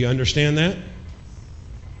 Do you understand that?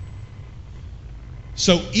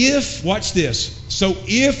 So watch this. So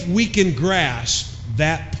if we can grasp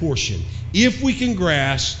that portion, if we can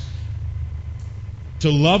grasp to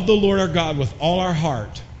love the Lord our God with all our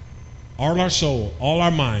heart, all our soul, all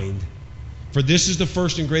our mind, for this is the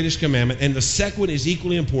first and greatest commandment, and the second is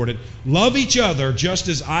equally important. Love each other just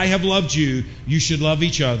as I have loved you. You should love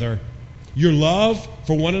each other. Your love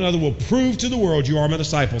for one another will prove to the world you are my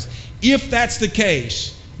disciples. If that's the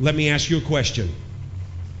case, let me ask you a question.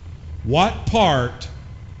 What part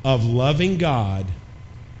of loving God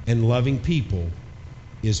and loving people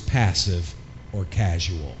is passive or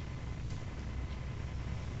casual?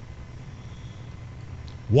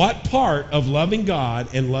 What part of loving God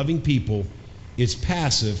and loving people is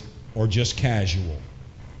passive or just casual?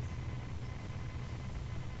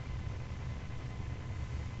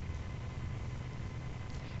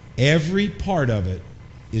 Every part of it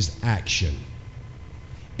is action.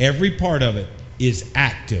 Every part of it is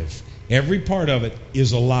active. Every part of it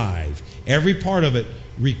is alive. Every part of it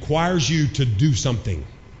requires you to do something.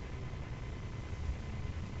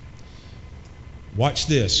 Watch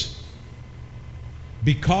this.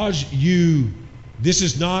 Because this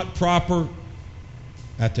is not proper,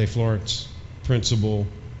 Ate Florence, principle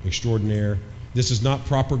extraordinaire. This is not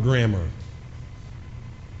proper grammar.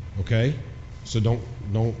 Okay? So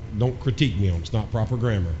don't critique me on it. It's not proper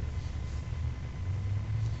grammar.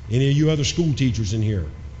 Any of you other school teachers in here?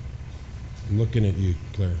 I'm looking at you,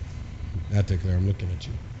 Claire. Ate Claire, I'm looking at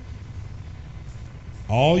you.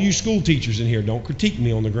 All you school teachers in here, don't critique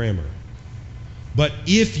me on the grammar. But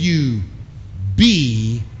if you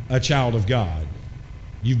be a child of God,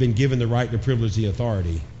 you've been given the right, the privilege, the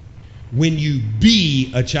authority. When you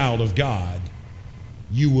be a child of God,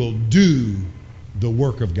 you will do the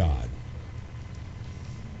work of God.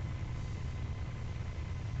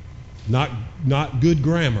 Not good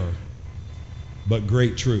grammar, but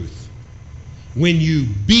great truth. When you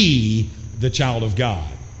be the child of God,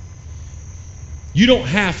 you don't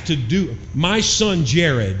have to do. My son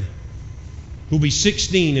Jared, who'll be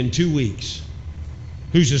 16 in 2 weeks,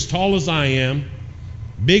 who's as tall as I am,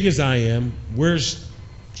 big as I am, wears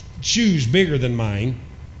shoes bigger than mine,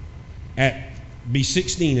 be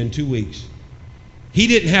 16 in 2 weeks. He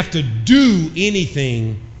didn't have to do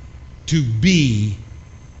anything to be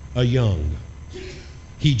a young.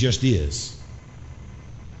 He just is.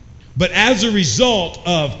 But as a result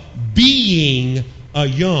of being a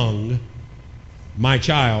young, my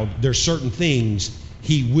child, there's certain things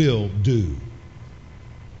he will do.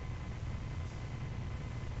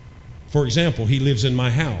 For example, he lives in my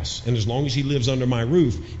house, and as long as he lives under my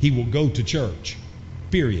roof, he will go to church.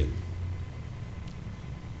 Period.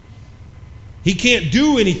 He can't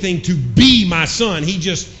do anything to be my son. He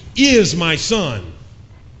just is my son.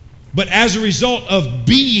 But as a result of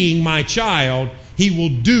being my child, he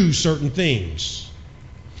will do certain things.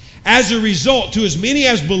 As a result, to as many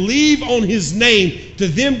as believe on his name, to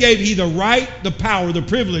them gave he the right, the power, the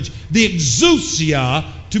privilege, the exousia,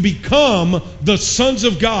 to become the sons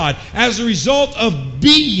of God. As a result of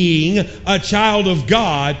being a child of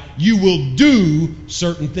God, you will do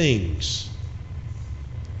certain things.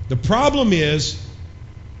 The problem is,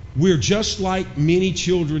 we're just like many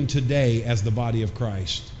children today as the body of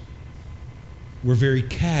Christ. We're very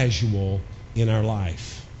casual in our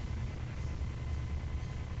life.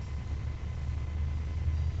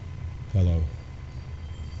 Hello.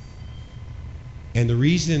 And the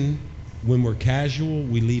reason when we're casual,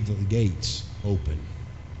 we leave the gates open.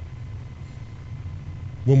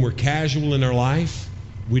 When we're casual in our life,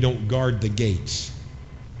 we don't guard the gates.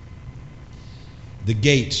 The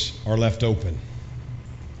gates are left open.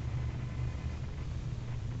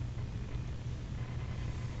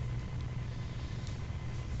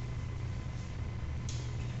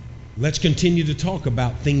 Let's continue to talk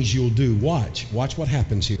about things you'll do. Watch what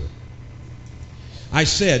happens here. I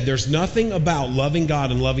said there's nothing about loving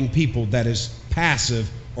God and loving people that is passive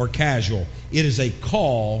or casual. It is a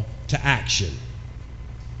call to action.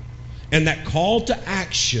 And that call to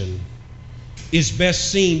action is best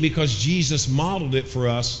seen because Jesus modeled it for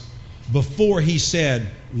us before he said,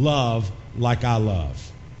 love like I love.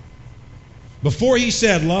 Before he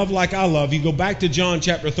said, love like I love, you go back to John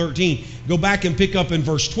chapter 13, go back and pick up in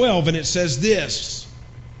verse 12, and it says this.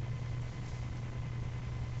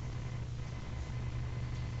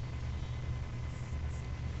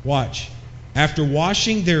 Watch. After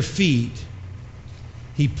washing their feet,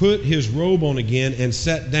 he put his robe on again and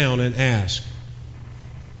sat down and asked,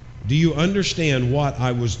 "Do you understand what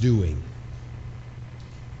I was doing?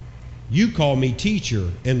 You call me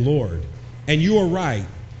teacher and Lord, and you are right,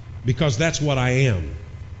 because that's what I am.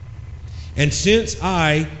 And since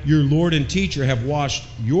I, your Lord and teacher, have washed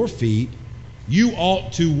your feet, you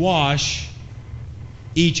ought to wash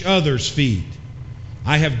each other's feet.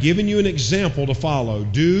 I have given you an example to follow.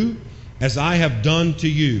 Do as I have done to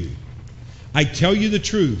you. I tell you the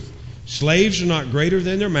truth, slaves are not greater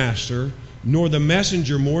than their master, nor the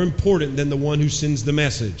messenger more important than the one who sends the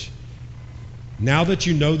message. Now that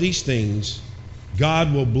you know these things,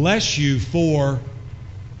 God will bless you for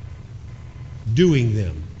doing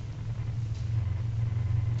them."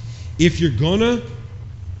 If you're going to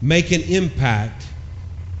make an impact,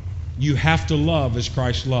 you have to love as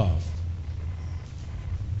Christ loved.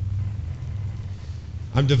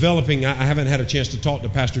 I haven't had a chance to talk to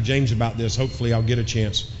Pastor James about this. Hopefully I'll get a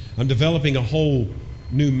chance. I'm developing a whole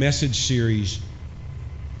new message series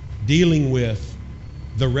dealing with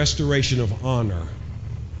the restoration of honor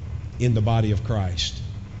in the body of Christ.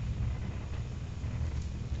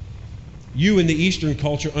 You in the Eastern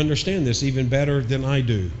culture understand this even better than I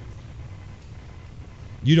do.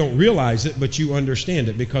 You don't realize it, but you understand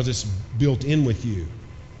it because it's built in with you.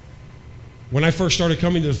 When I first started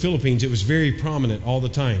coming to the Philippines, it was very prominent all the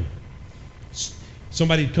time.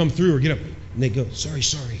 Somebody would come through or get up and they'd go, sorry.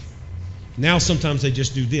 Now sometimes they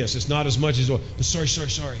just do this. It's not as much as,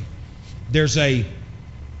 sorry.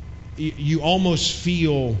 You almost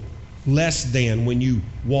feel less than when you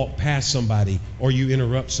walk past somebody or you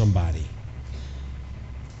interrupt somebody.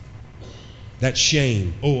 That's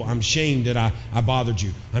shame. Oh, I'm shamed that I bothered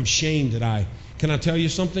you. I'm shamed that Can I tell you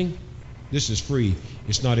something? This is free.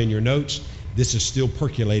 It's not in your notes. This is still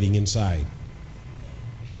percolating inside.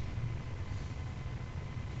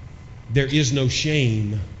 There is no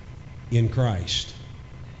shame in Christ.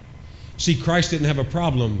 See, Christ didn't have a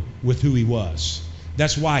problem with who he was.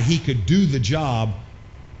 That's why he could do the job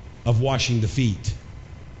of washing the feet.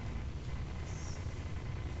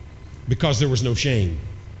 Because there was no shame.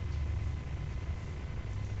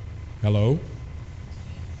 Hello?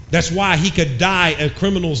 That's why he could die a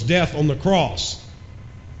criminal's death on the cross.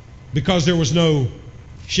 Because there was no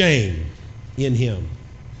shame in him.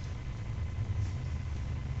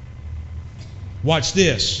 Watch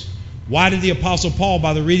this. Why did the Apostle Paul,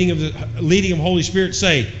 by the leading of the Holy Spirit,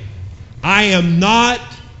 say, I am not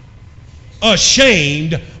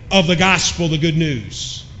ashamed of the gospel, the good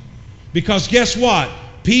news? Because guess what?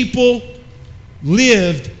 People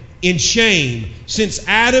lived in shame. Since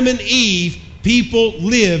Adam and Eve, people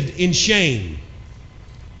lived in shame.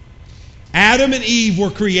 Adam and Eve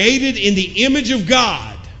were created in the image of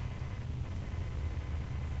God.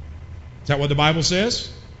 Is that what the Bible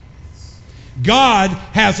says? God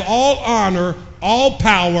has all honor, all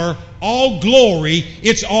power, all glory.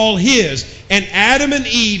 It's all his. And Adam and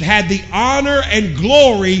Eve had the honor and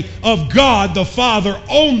glory of God the Father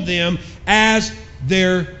on them as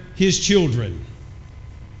his children.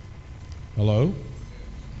 Hello?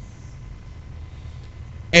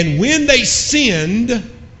 And when they sinned,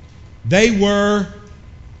 they were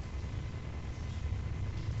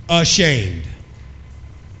ashamed.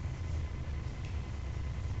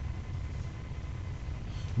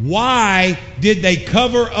 Why did they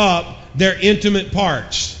cover up their intimate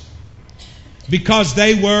parts? Because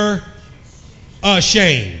they were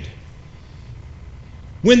ashamed.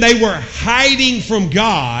 When they were hiding from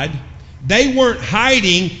God, they weren't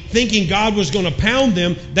hiding thinking God was going to pound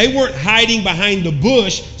them. They weren't hiding behind the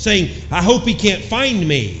bush saying, I hope he can't find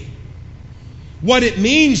me. What it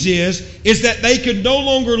means is that they could no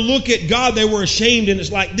longer look at God. They were ashamed, and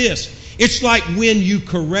it's like this. It's like when you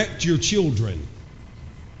correct your children.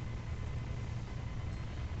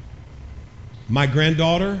 My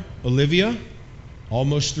granddaughter, Olivia,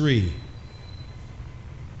 almost 3.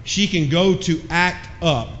 She can go to act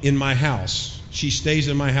up in my house. She stays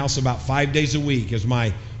in my house about 5 days a week as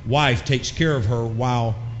my wife takes care of her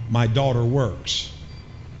while my daughter works.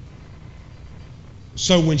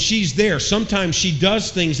 So when she's there, sometimes she does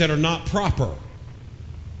things that are not proper.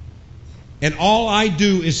 And all I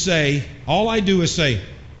do is say,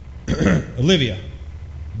 Olivia,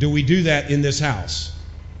 do we do that in this house?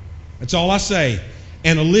 That's all I say.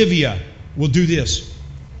 And Olivia will do this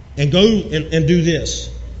and go and do this.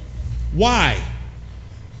 Why?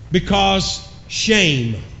 Because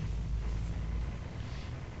shame.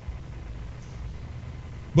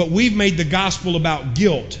 But we've made the gospel about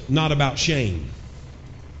guilt, not about shame.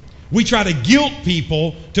 We try to guilt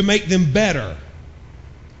people to make them better.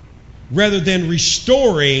 rather than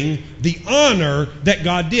restoring the honor that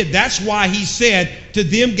God did. That's why he said, to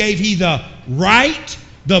them gave he the right,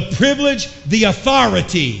 the privilege, the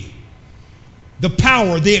authority, the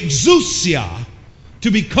power, the exousia,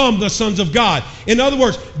 to become the sons of God. In other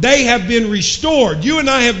words, they have been restored. You and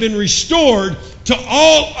I have been restored to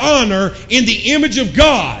all honor in the image of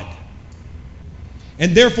God.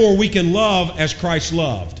 And therefore we can love as Christ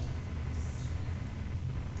loved.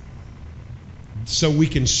 So we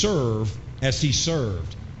can serve as he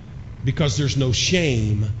served, because there's no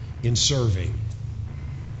shame in serving.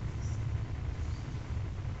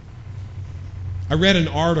 I read an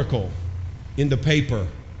article in the paper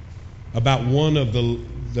about one of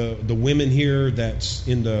the women here that's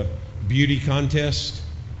in the beauty contest,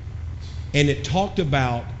 and it talked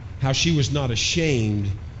about how she was not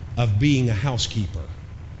ashamed of being a housekeeper,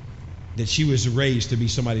 that she was raised to be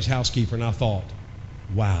somebody's housekeeper. And I thought,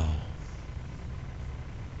 wow,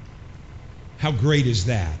 how great is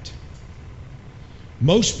that?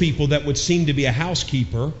 Most people that would seem to be a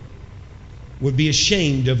housekeeper would be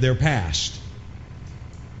ashamed of their past,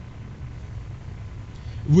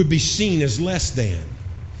 would be seen as less than.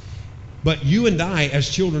 But you and I, as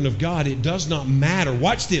children of God, it does not matter.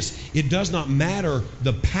 Watch this. It does not matter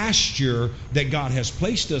the pasture that God has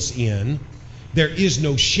placed us in. There is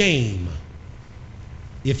no shame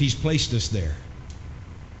if he's placed us there.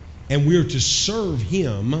 And we're to serve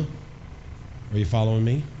him. Are you following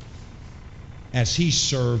me? As he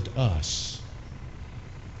served us.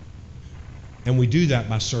 And we do that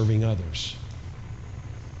by serving others.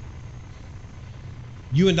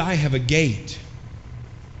 You and I have a gate.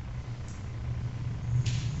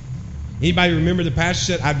 Anybody remember the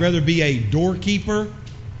pastor said, I'd rather be a doorkeeper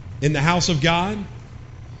in the house of God?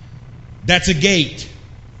 That's a gate.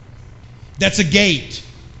 That's a gate.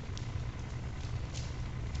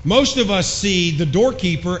 Most of us see the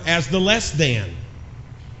doorkeeper as the less than.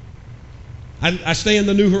 I stay in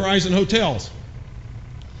the New Horizon hotels.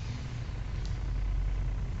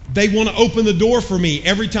 They want to open the door for me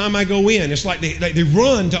every time I go in. It's like they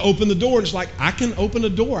run to open the door. And it's like, I can open a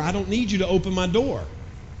door. I don't need you to open my door.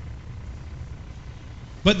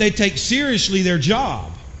 But they take seriously their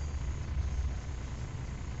job.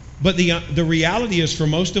 But the reality is, for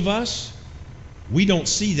most of us, we don't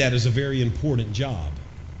see that as a very important job.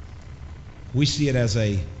 We see it as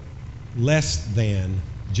a less than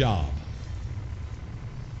job.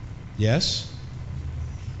 Yes?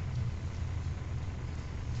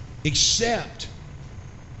 Except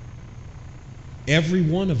every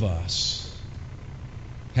one of us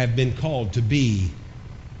have been called to be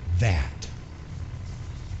that.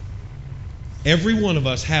 Every one of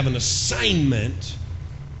us have an assignment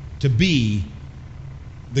to be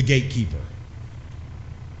the gatekeeper.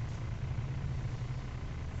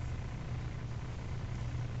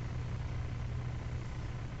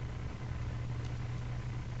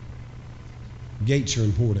 Gates are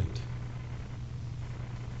important.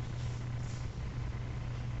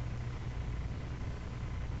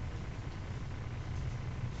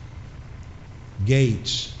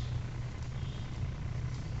 Gates.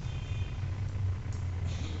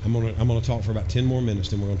 I'm going to talk for about 10 more minutes,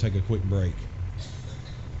 then we're going to take a quick break.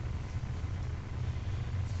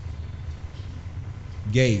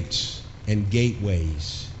 Gates and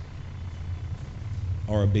gateways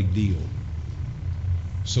are a big deal.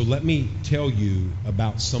 So let me tell you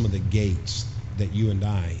about some of the gates that you and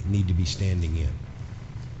I need to be standing in.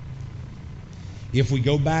 If we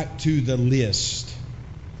go back to the list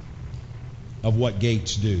of what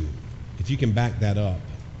gates do, if you can back that up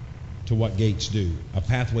to what gates do: a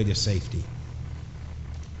pathway to safety,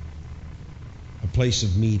 a place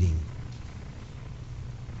of meeting.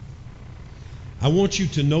 I want you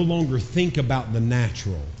to no longer think about the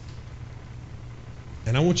natural,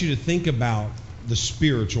 and I want you to think about the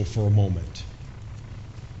spiritual for a moment.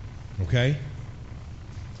 Okay?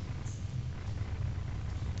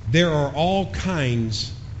 There are all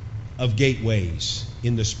kinds of gateways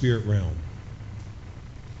in the spirit realm.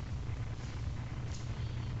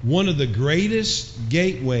 One of the greatest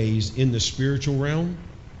gateways in the spiritual realm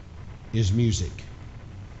is music.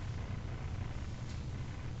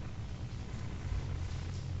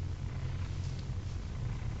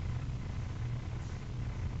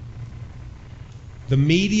 The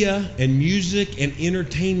media and music and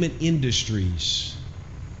entertainment industries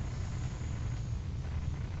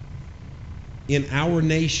in our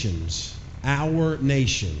nations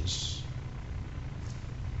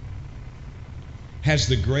has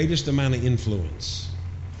the greatest amount of influence.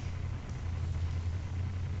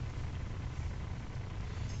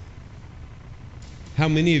 How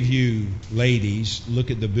many of you ladies look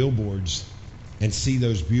at the billboards and see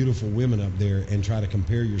those beautiful women up there and try to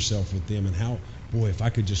compare yourself with them, and how, boy, if I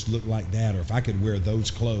could just look like that, or if I could wear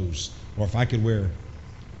those clothes, or if I could wear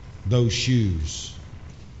those shoes.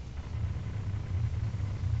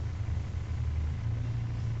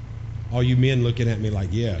 All you men looking at me like,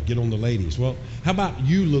 yeah, get on the ladies. Well, how about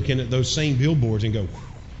you looking at those same billboards and go,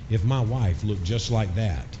 if my wife looked just like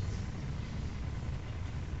that?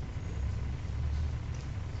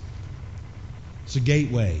 It's a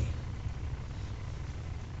gateway.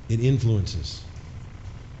 It influences.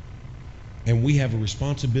 And we have a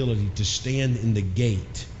responsibility to stand in the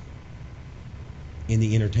gate in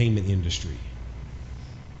the entertainment industry,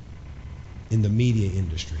 in the media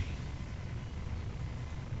industry.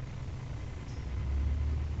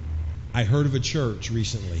 I heard of a church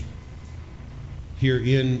recently here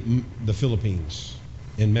in the Philippines,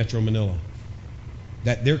 in Metro Manila,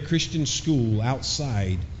 that their Christian school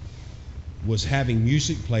outside was having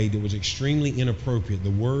music played that was extremely inappropriate.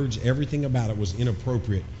 The words, everything about it was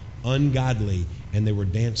inappropriate, ungodly, and they were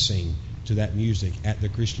dancing to that music at the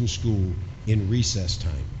Christian school in recess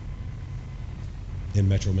time in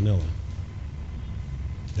Metro Manila.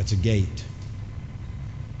 That's a gate.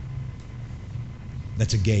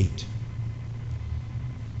 That's a gate.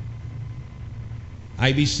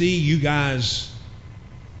 IBC, you guys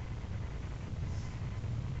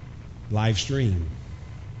live stream,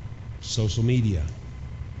 social media.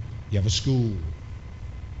 You have a school.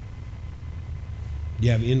 You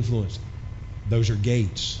have influence. Those are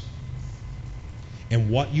gates. And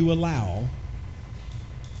what you allow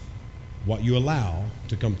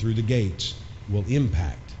to come through the gates will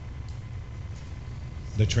impact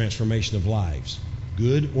the transformation of lives,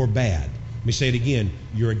 good or bad. Let me say it again.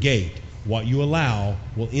 You're a gate. What you allow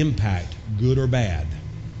will impact good or bad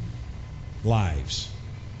lives.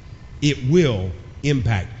 It will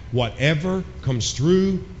impact. Whatever comes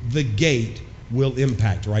through the gate will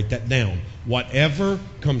impact. Write that down. Whatever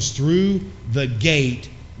comes through the gate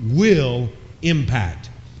will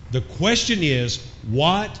impact. The question is,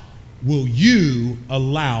 what will you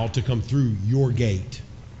allow to come through your gate?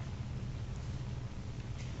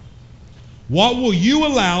 What will you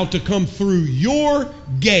allow to come through your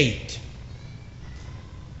gate?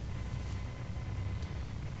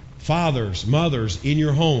 Fathers, mothers in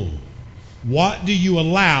your home, what do you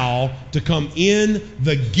allow to come in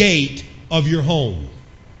the gate of your home?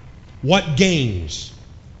 What games?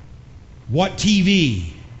 What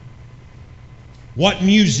TV? What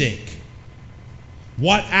music?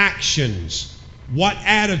 What actions? What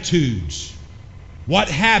attitudes? What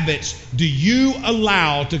habits do you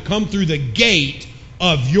allow to come through the gate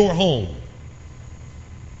of your home?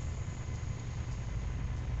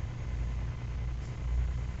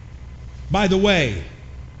 By the way,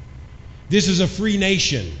 this is a free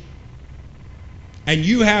nation, and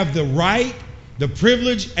you have the right, the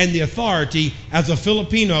privilege, and the authority as a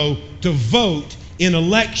Filipino to vote in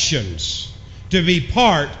elections, to be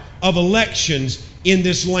part of elections in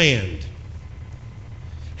this land.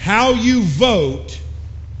 How you vote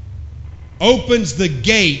opens the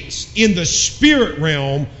gates in the spirit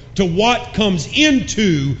realm to what comes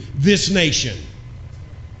into this nation.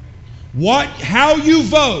 How you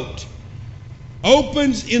vote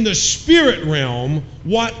opens in the spirit realm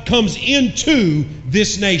what comes into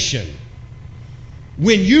this nation.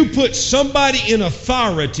 When you put somebody in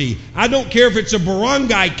authority, I don't care if it's a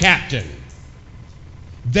barangay captain,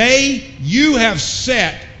 you have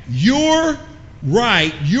set your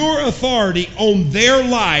right, your authority on their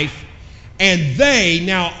life, and they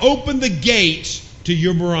now open the gates to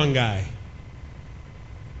your barangay.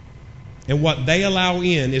 And what they allow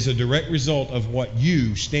in is a direct result of what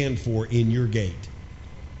you stand for in your gate.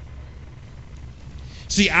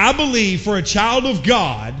 See, I believe for a child of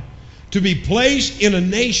God to be placed in a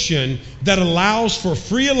nation that allows for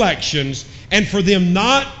free elections and for them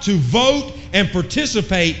not to vote and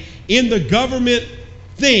participate in the government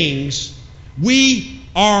things, we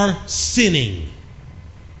are sinning.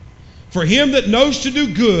 For him that knows to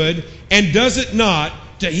do good and does it not,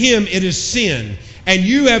 to him it is sin. And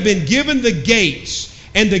you have been given the gates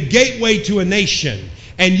and the gateway to a nation.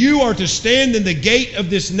 And you are to stand in the gate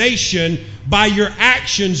of this nation by your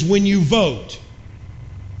actions when you vote.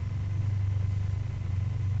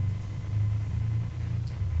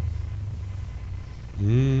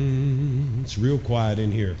 It's real quiet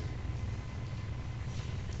in here.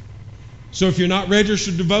 So if you're not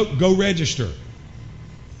registered to vote, go register.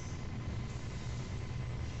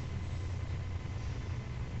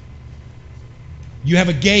 You have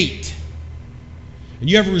a gate. And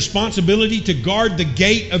you have a responsibility to guard the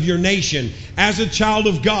gate of your nation. As a child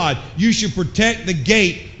of God, you should protect the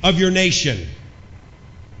gate of your nation.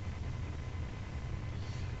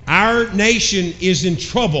 Our nation is in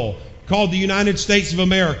trouble, called the United States of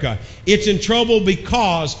America. It's in trouble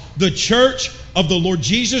because the church of the Lord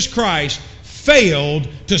Jesus Christ failed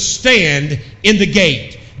to stand in the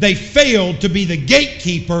gate. They failed to be the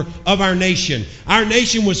gatekeeper of our nation. Our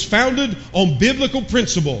nation was founded on biblical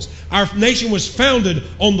principles. Our nation was founded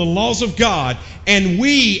on the laws of God. And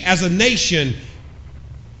we as a nation,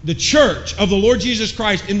 the church of the Lord Jesus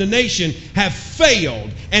Christ in the nation, have failed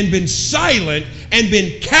and been silent and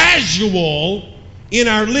been casual in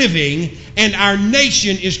our living, and our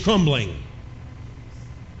nation is crumbling.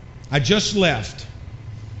 I just left,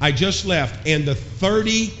 and the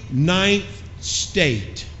 39th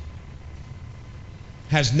state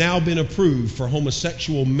has now been approved for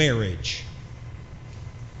homosexual marriage.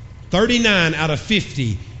 39 out of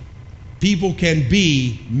 50 people can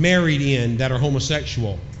be married in that are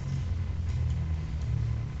homosexual.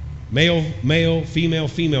 Male, male, female,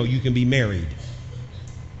 female, you can be married.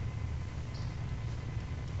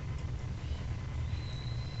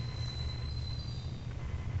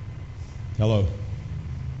 Hello.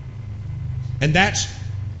 And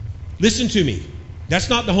listen to me, that's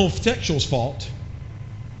not the homosexual's fault.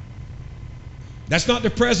 That's not the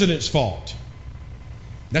president's fault.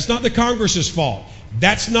 That's not the Congress's fault.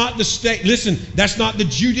 That's not the state. Listen, that's not the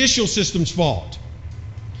judicial system's fault.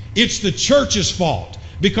 It's the church's fault,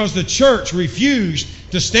 because the church refused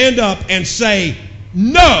to stand up and say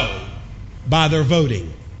no by their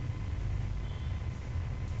voting.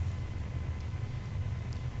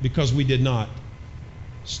 Because we did not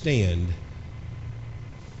stand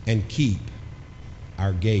and keep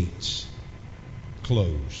our gates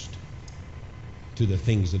closed to the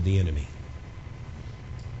things of the enemy.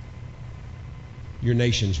 Your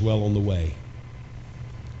nation's well on the way.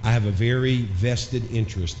 I have a very vested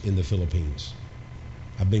interest in the Philippines.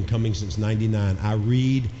 I've been coming since '99. I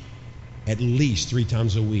read at least 3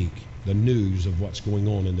 times a week the news of what's going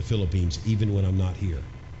on in the Philippines, even when I'm not here.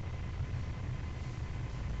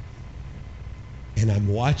 And I'm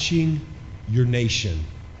watching your nation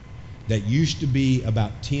that used to be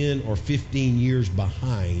about 10 or 15 years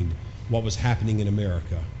behind what was happening in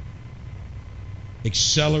America,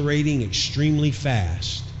 accelerating extremely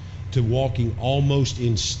fast to walking almost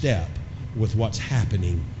in step with what's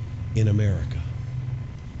happening in America.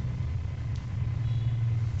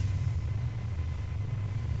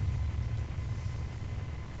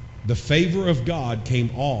 The favor of God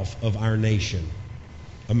came off of our nation,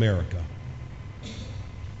 America.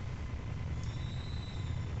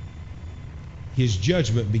 His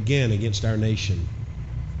judgment began against our nation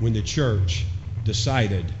when the church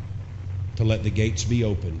decided to let the gates be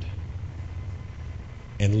opened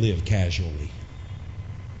and live casually.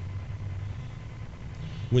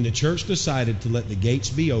 When the church decided to let the gates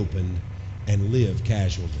be opened and live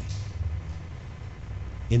casually.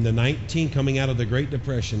 Coming out of the Great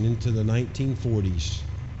Depression into the 1940s,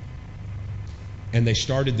 and they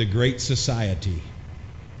started the Great Society,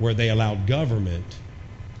 where they allowed government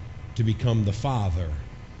to become the father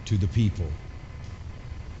to the people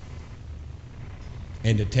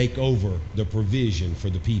and to take over the provision for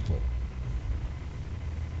the people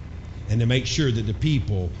and to make sure that the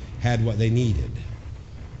people had what they needed.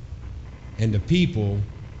 And the people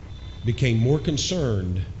became more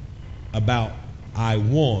concerned about I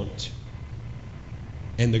want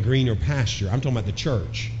and the greener pasture. I'm talking about the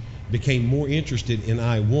church became more interested in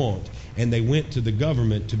I want, and they went to the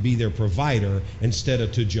government to be their provider instead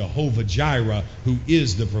of to Jehovah Jireh, who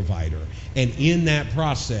is the provider. And in that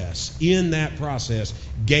process,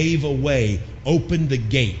 gave away, opened the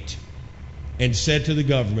gate, and said to the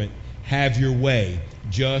government, have your way,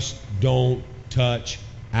 just don't touch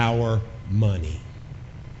our money.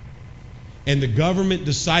 And the government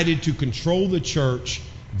decided to control the church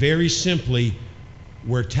very simply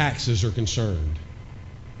where taxes are concerned.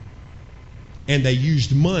 And they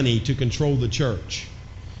used money to control the church.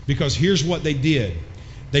 Because here's what they did.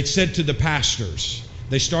 They said to the pastors,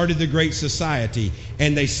 they started the Great Society,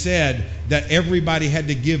 and they said that everybody had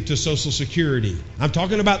to give to Social Security. I'm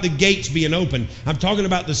talking about the gates being open. I'm talking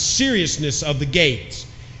about the seriousness of the gates.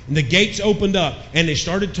 And the gates opened up, and they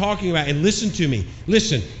started talking about, and listen to me,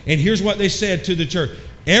 listen, and here's what they said to the church.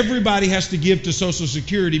 Everybody has to give to Social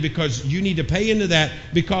Security because you need to pay into that,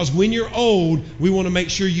 because when you're old, we want to make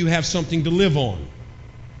sure you have something to live on.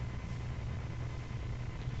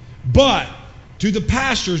 But to the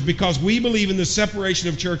pastors, because we believe in the separation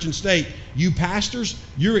of church and state, you pastors,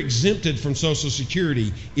 you're exempted from Social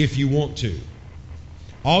Security if you want to.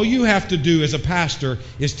 All you have to do as a pastor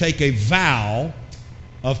is take a vow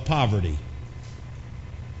of poverty.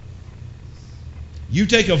 You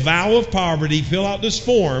take a vow of poverty, fill out this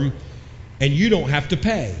form, and you don't have to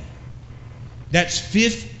pay. That's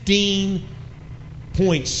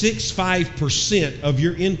 15.65% of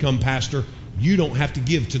your income, Pastor, you don't have to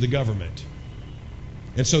give to the government.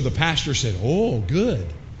 And so the pastor said, oh, good.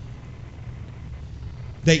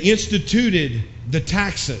 They instituted the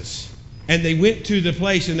taxes. And they went to the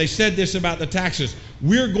place and they said this about the taxes.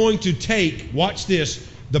 We're going to take, watch this,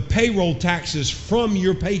 the payroll taxes from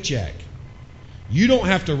your paycheck. You don't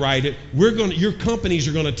have to write it. Your companies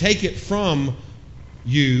are going to take it from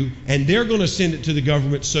you, and they're going to send it to the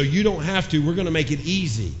government so you don't have to. We're going to make it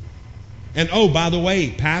easy. And oh, by the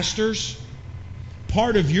way, pastors,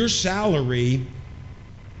 part of your salary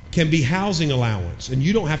can be housing allowance, and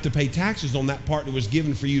you don't have to pay taxes on that part that was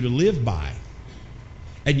given for you to live by.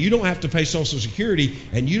 And you don't have to pay Social Security,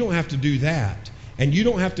 and you don't have to do that. And you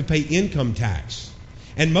don't have to pay income tax.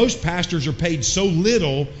 And most pastors are paid so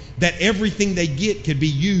little that everything they get could be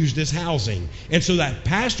used as housing. And so that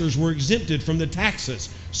pastors were exempted from the taxes,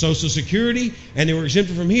 Social Security, and they were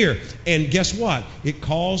exempted from here. And guess what? It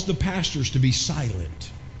caused the pastors to be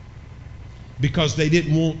silent because they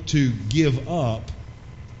didn't want to give up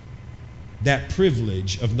that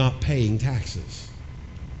privilege of not paying taxes.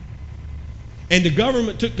 And the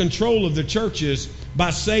government took control of the churches by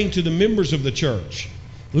saying to the members of the church,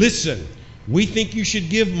 listen, we think you should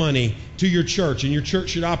give money to your church and your church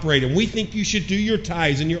should operate. And we think you should do your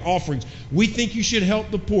tithes and your offerings. We think you should help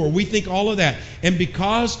the poor. We think all of that. And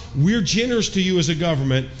because we're generous to you as a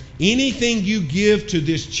government, anything you give to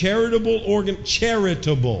this charitable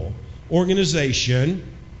organization,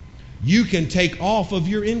 you can take off of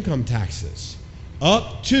your income taxes.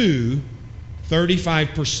 Up to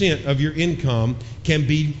 35% of your income can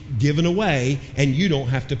be given away, and you don't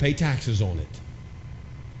have to pay taxes on it.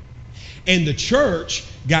 And the church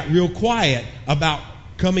got real quiet about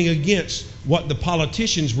coming against what the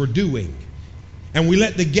politicians were doing. And we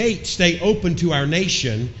let the gate stay open to our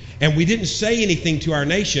nation, and we didn't say anything to our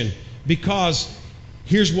nation because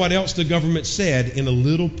here's what else the government said in a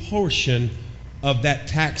little portion of that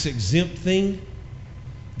tax exempt thing.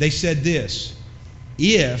 They said this: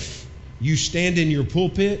 if you stand in your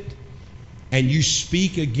pulpit and you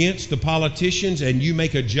speak against the politicians and you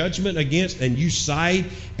make a judgment against and you side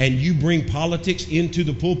and you bring politics into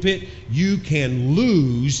the pulpit, you can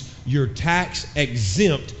lose your tax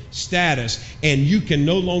exempt status, and you can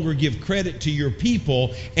no longer give credit to your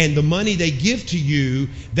people, and the money they give to you,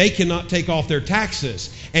 they cannot take off their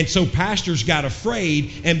taxes. And so pastors got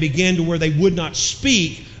afraid and began to where they would not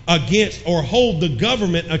speak against or hold the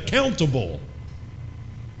government accountable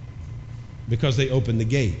because they opened the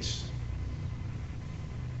gates.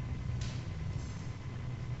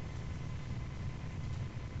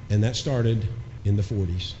 And that started in the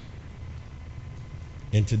 40s.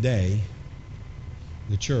 And today,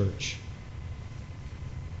 the church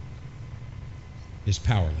is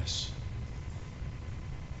powerless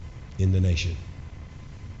in the nation.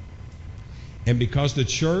 And because the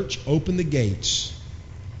church opened the gates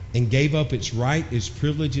and gave up its right, its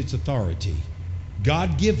privilege, its authority,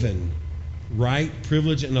 God-given right,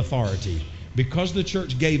 privilege, and authority, because the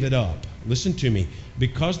church gave it up, listen to me,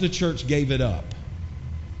 because the church gave it up,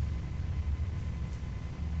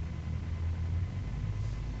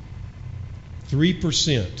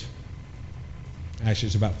 3%, actually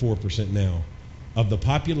it's about 4% now, of the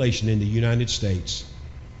population in the United States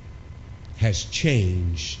has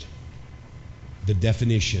changed the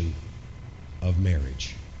definition of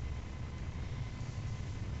marriage.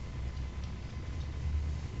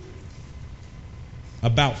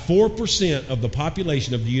 About 4% of the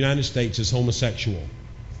population of the United States is homosexual.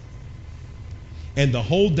 And the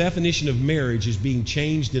whole definition of marriage is being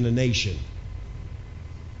changed in a nation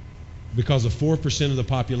because of 4% of the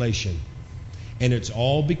population. And it's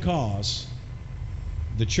all because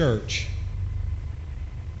the church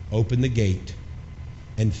opened the gate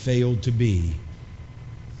and failed to be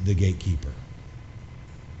the gatekeeper.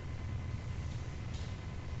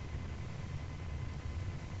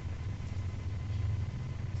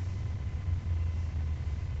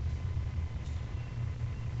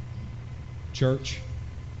 Church,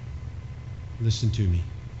 listen to me.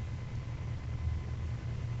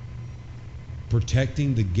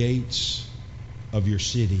 Protecting the gates of your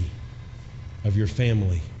city, of your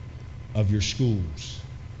family, of your schools.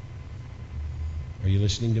 Are you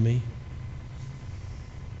listening to me?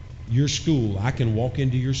 Your school, I can walk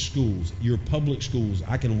into your schools, your public schools.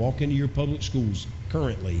 I can walk into your public schools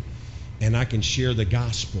currently, and I can share the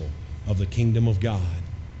gospel of the kingdom of God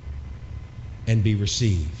and be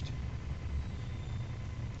received.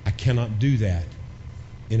 I cannot do that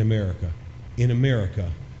in America. In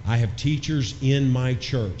America, I have teachers in my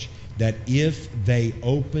church that if they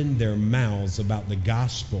open their mouths about the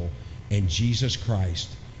gospel and Jesus Christ,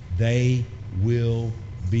 they will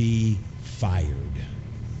be fired.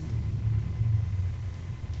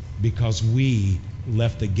 Because we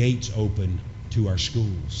left the gates open to our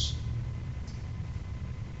schools.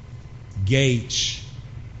 Gates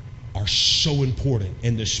are so important,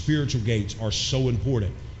 and the spiritual gates are so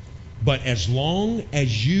important. But as long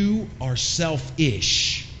as you are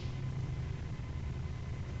selfish,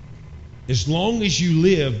 as long as you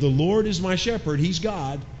live, the Lord is my shepherd, He's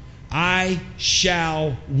God, I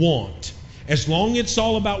shall want. As long as it's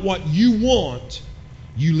all about what you want,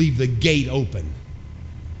 you leave the gate open.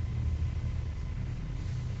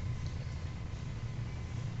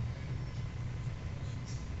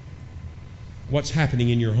 What's happening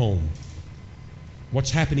in your home? What's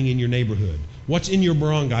happening in your neighborhood? What's in your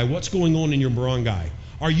barangay? What's going on in your barangay?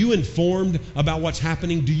 Are you informed about what's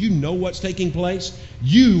happening? Do you know what's taking place?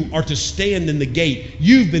 You are to stand in the gate.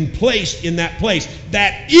 You've been placed in that place.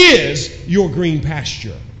 That is your green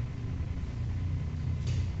pasture.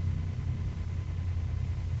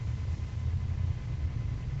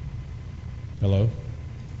 Hello?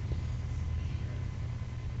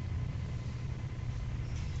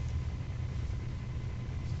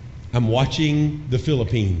 I'm watching the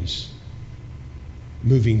Philippines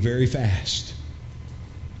moving very fast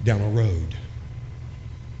down a road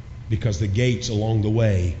because the gates along the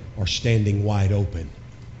way are standing wide open.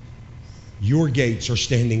 Your gates are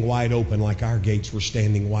standing wide open like our gates were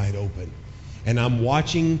standing wide open. And I'm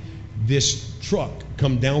watching this truck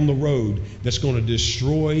come down the road that's going to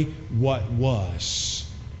destroy what was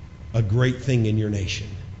a great thing in your nation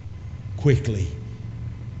quickly.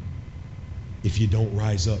 If you don't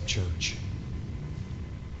rise up, church,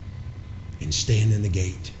 and stand in the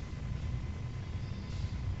gate.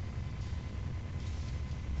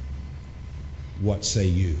 What say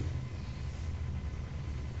you?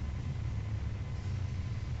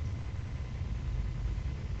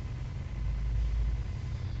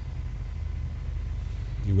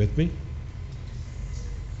 You with me?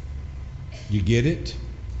 You get it?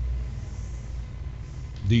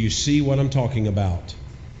 Do you see what I'm talking about?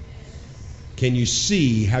 Can you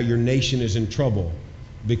see how your nation is in trouble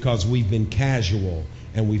because we've been casual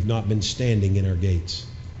and we've not been standing in our gates?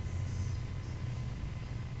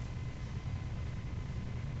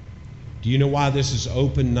 Do you know why this is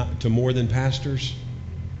open to more than pastors?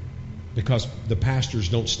 Because the pastors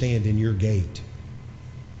don't stand in your gate.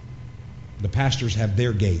 The pastors have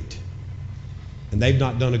their gate, and they've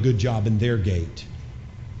not done a good job in their gate.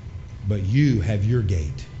 But you have your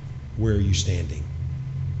gate. Where are you standing?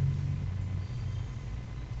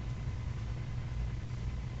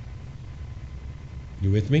 You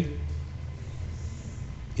with me?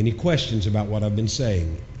 Any questions about what I've been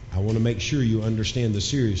saying? I want to make sure you understand the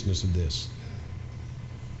seriousness of this.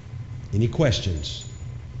 Any questions?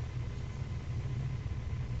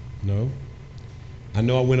 No? I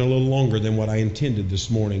know I went a little longer than what I intended this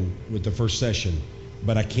morning with the first session,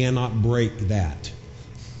 but I cannot break that.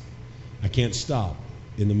 I can't stop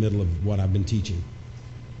in the middle of what I've been teaching.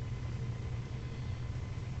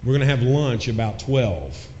 We're going to have lunch about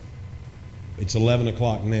 12. It's 11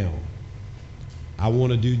 o'clock now. I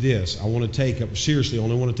want to do this. I want to take, seriously, I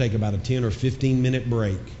only want to take about a 10 or 15 minute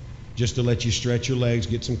break just to let you stretch your legs,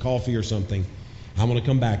 get some coffee or something. I'm going to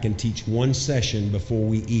come back and teach one session before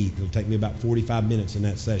we eat. It'll take me about 45 minutes in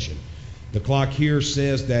that session. The clock here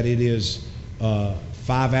says that it is 5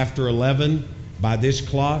 after 11. By this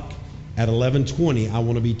clock, at 11:20, I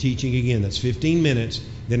want to be teaching again. That's 15 minutes.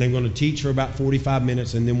 Then I'm going to teach for about 45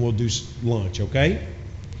 minutes, and then we'll do lunch, okay?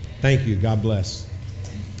 Thank you. God bless.